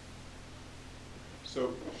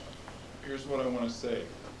 So, here's what I want to say.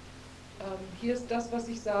 Hier ist das, was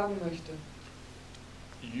ich sagen möchte.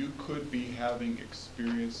 You could be having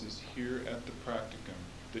experiences here at the practicum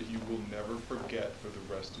that you will never forget for the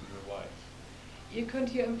rest of your life. Ihr könnt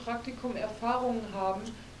hier im Praktikum Erfahrungen haben,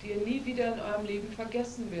 die ihr nie wieder in eurem Leben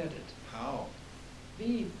vergessen werdet. How?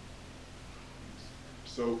 Wie?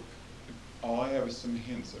 So, all I have is some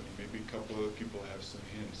hints. I mean, maybe a couple other people have some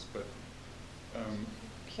hints, but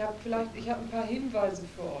Ich habe ein paar Hinweise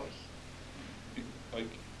für euch.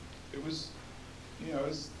 It was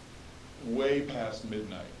way past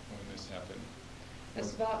midnight when this happened.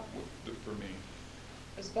 For me.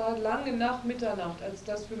 Es war lange nach Mitternacht, als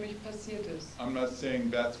das für mich passiert ist. I'm not saying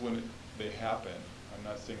that's when they happen. I'm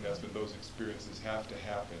not saying that's when those experiences have to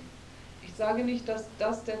happen. Ich sage nicht, dass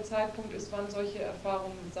das der Zeitpunkt ist, wann solche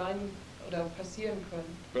Erfahrungen sein oder passieren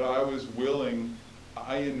können. But I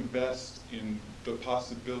invest in the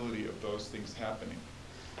possibility of those things happening.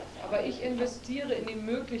 Aber ich investiere in die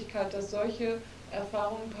Möglichkeit, dass solche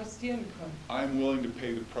Erfahrungen passieren können. I'm willing to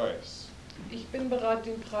pay the price. Ich bin bereit,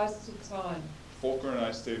 den Preis zu zahlen. Volker and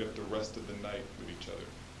I stayed up the rest of the night with each other.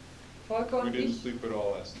 Volker We und didn't ich sleep at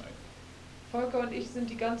all last night. sind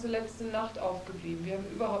die ganze letzte Nacht aufgeblieben. Wir haben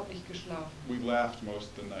überhaupt nicht geschlafen. We laughed most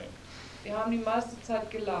of the night. Wir haben die meiste Zeit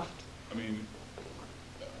gelacht. I mean,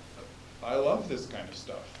 I love this kind of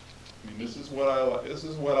stuff. I mean, this is what I like. This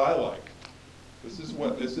is what I like. This is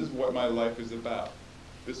what my life is about.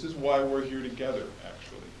 This is why we're here together,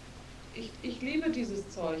 actually. Ich liebe dieses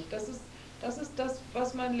Zeug. Das ist das,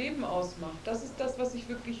 was mein Leben ausmacht. Das ist das, was ich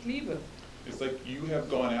wirklich liebe. It's like you have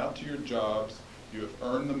gone out to your jobs, you have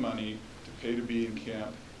earned the money to pay to be in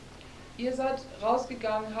camp. Ihr seid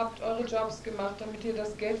rausgegangen, habt eure Jobs gemacht, damit ihr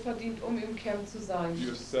das Geld verdient, um im Camp zu sein. You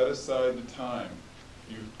have set aside the time.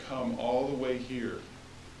 You've come all the way here.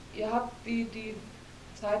 Ihr habt die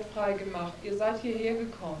Zeit frei gemacht. Ihr seid hierher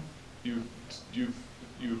gekommen. You've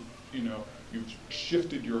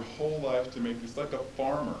shifted your whole life to make this like a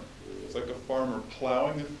farmer. It's like a farmer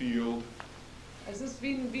plowing the field. Es ist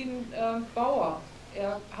wie ein Bauer.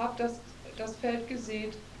 Ihr habt das Feld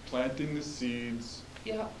gesät. Planting the seeds.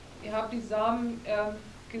 Ihr habt die Samen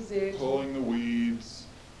gesät. Pulling the weeds.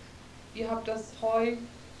 Ihr habt das Heu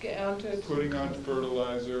geerntet. Putting on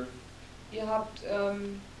fertilizer. Ihr habt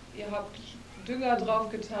Dünger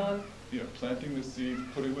draufgetan. Planting the seeds,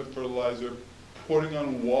 putting with fertilizer, putting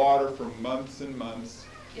on water for months and months.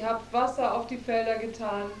 Ihr habt Wasser auf die Felder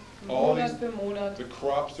getan, Monat für Monat. The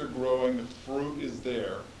crops are growing, the fruit is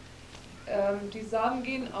there. Die Samen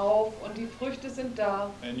gehen auf und die Früchte sind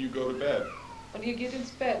da. And you go to bed. Und ihr geht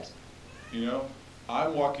ins Bett.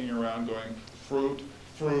 I'm walking around going, fruit,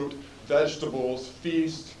 vegetables,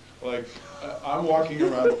 feast. Like, I'm walking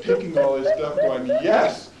around picking all this stuff going,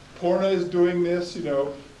 yes, Porna is doing this,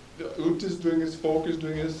 Ut is doing this, Folk is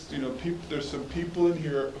doing this, there's some people in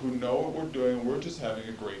here who know what we're doing, and we're just having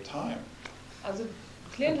a great time. Also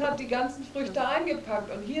Clint hat die ganzen Früchte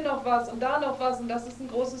eingepackt und hier noch was und da noch was und das ist ein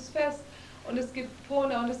großes Fest. Und es gibt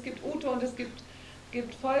Porna und es gibt Ute und es gibt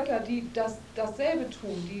Volker, die dasselbe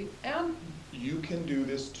tun, die ernten. You can do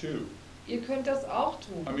this too. Ihr könnt das auch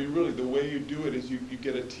tun. I mean, really, the way you do it is you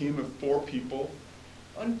get a team of 4 people.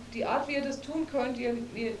 Und die Art, wie ihr das tun könnt, ihr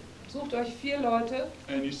sucht euch 4 Leute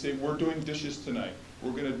and you say, we're doing dishes tonight.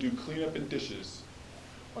 We're going to do cleanup and dishes.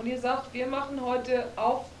 und ihr sagt, wir machen heute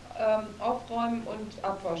Aufräumen und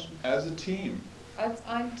Abwaschen. As a team. Als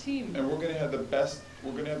ein Team. And we're going to have the best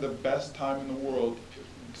time in the world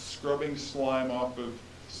scrubbing slime off of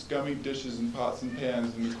scummy dishes and pots and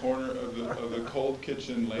pans in the corner of the cold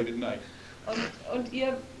kitchen late at night. Und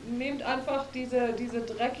ihr nehmt einfach diese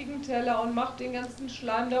dreckigen Teller und macht den ganzen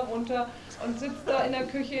Schleim darunter und sitzt da in der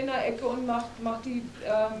Küche in der Ecke und macht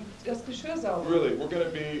das Geschirr sauber. Really, we're going to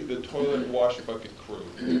be the toilet wash bucket crew.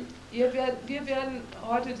 Wir werden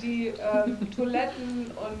heute die Toiletten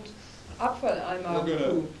und Abfalleimer.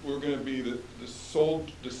 We're going to be the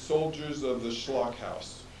soldiers of the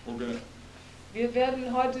Schlockhaus. Wir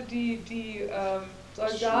werden heute die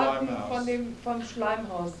Soldaten vom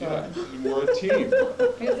Schleimhaus Yeah, sein. we're a team.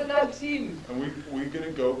 Wir sind ein Team. And we're going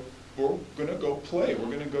to go play. We're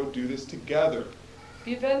going to go do this together.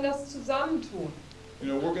 Wir werden das zusammen tun. You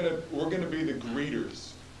know, we're going to be the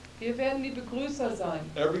greeters. Wir werden die Begrüßer sein.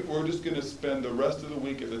 We're just going to spend the rest of the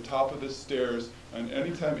week at the top of the stairs, and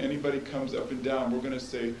anytime anybody comes up and down, we're going to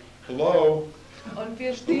say, hello. Und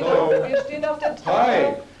wir stehen auf der Treppe.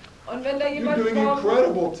 Hi. Und wenn da You're jemand doing kommt,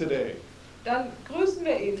 incredible today. dann grüßen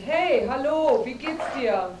wir ihn. Hey, hallo, wie geht's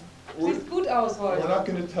dir? Siehst gut aus We're heute. not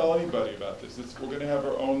going to tell anybody about this. We're going to have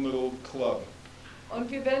our own little club. Und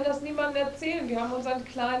wir werden das niemandem erzählen. Wir haben unseren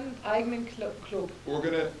kleinen eigenen Club. We're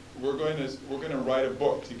going to write a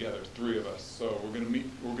book together, 3 of us. So we're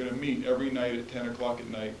going to meet every night at 10 o'clock at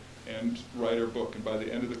night and write our book. And by the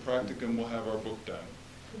end of the practicum, we'll have our book done.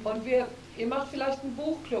 Und ihr macht vielleicht einen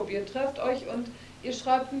Buchclub. Ihr trefft euch und ihr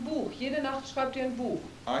schreibt ein Buch. Jede Nacht schreibt ihr ein Buch.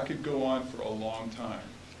 I could go on for a long time.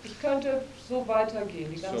 Ich könnte so weitergehen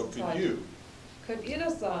die So ganze could Zeit. you. Könnt ihr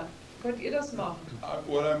das sagen? Könnt ihr das machen?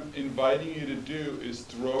 What I'm inviting you to do is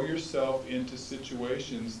throw yourself into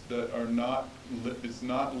situations that are it's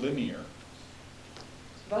not linear.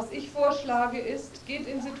 Was ich vorschlage ist, geht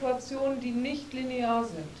in Situationen, die nicht linear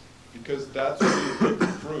sind. Because that's where you get the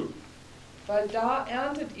fruit. Weil da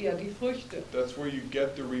erntet ihr die Früchte. That's where you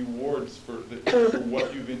get the rewards for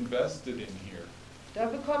what you've invested in here. Da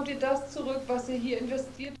bekommt ihr das zurück, was ihr hier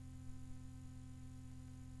investiert habt.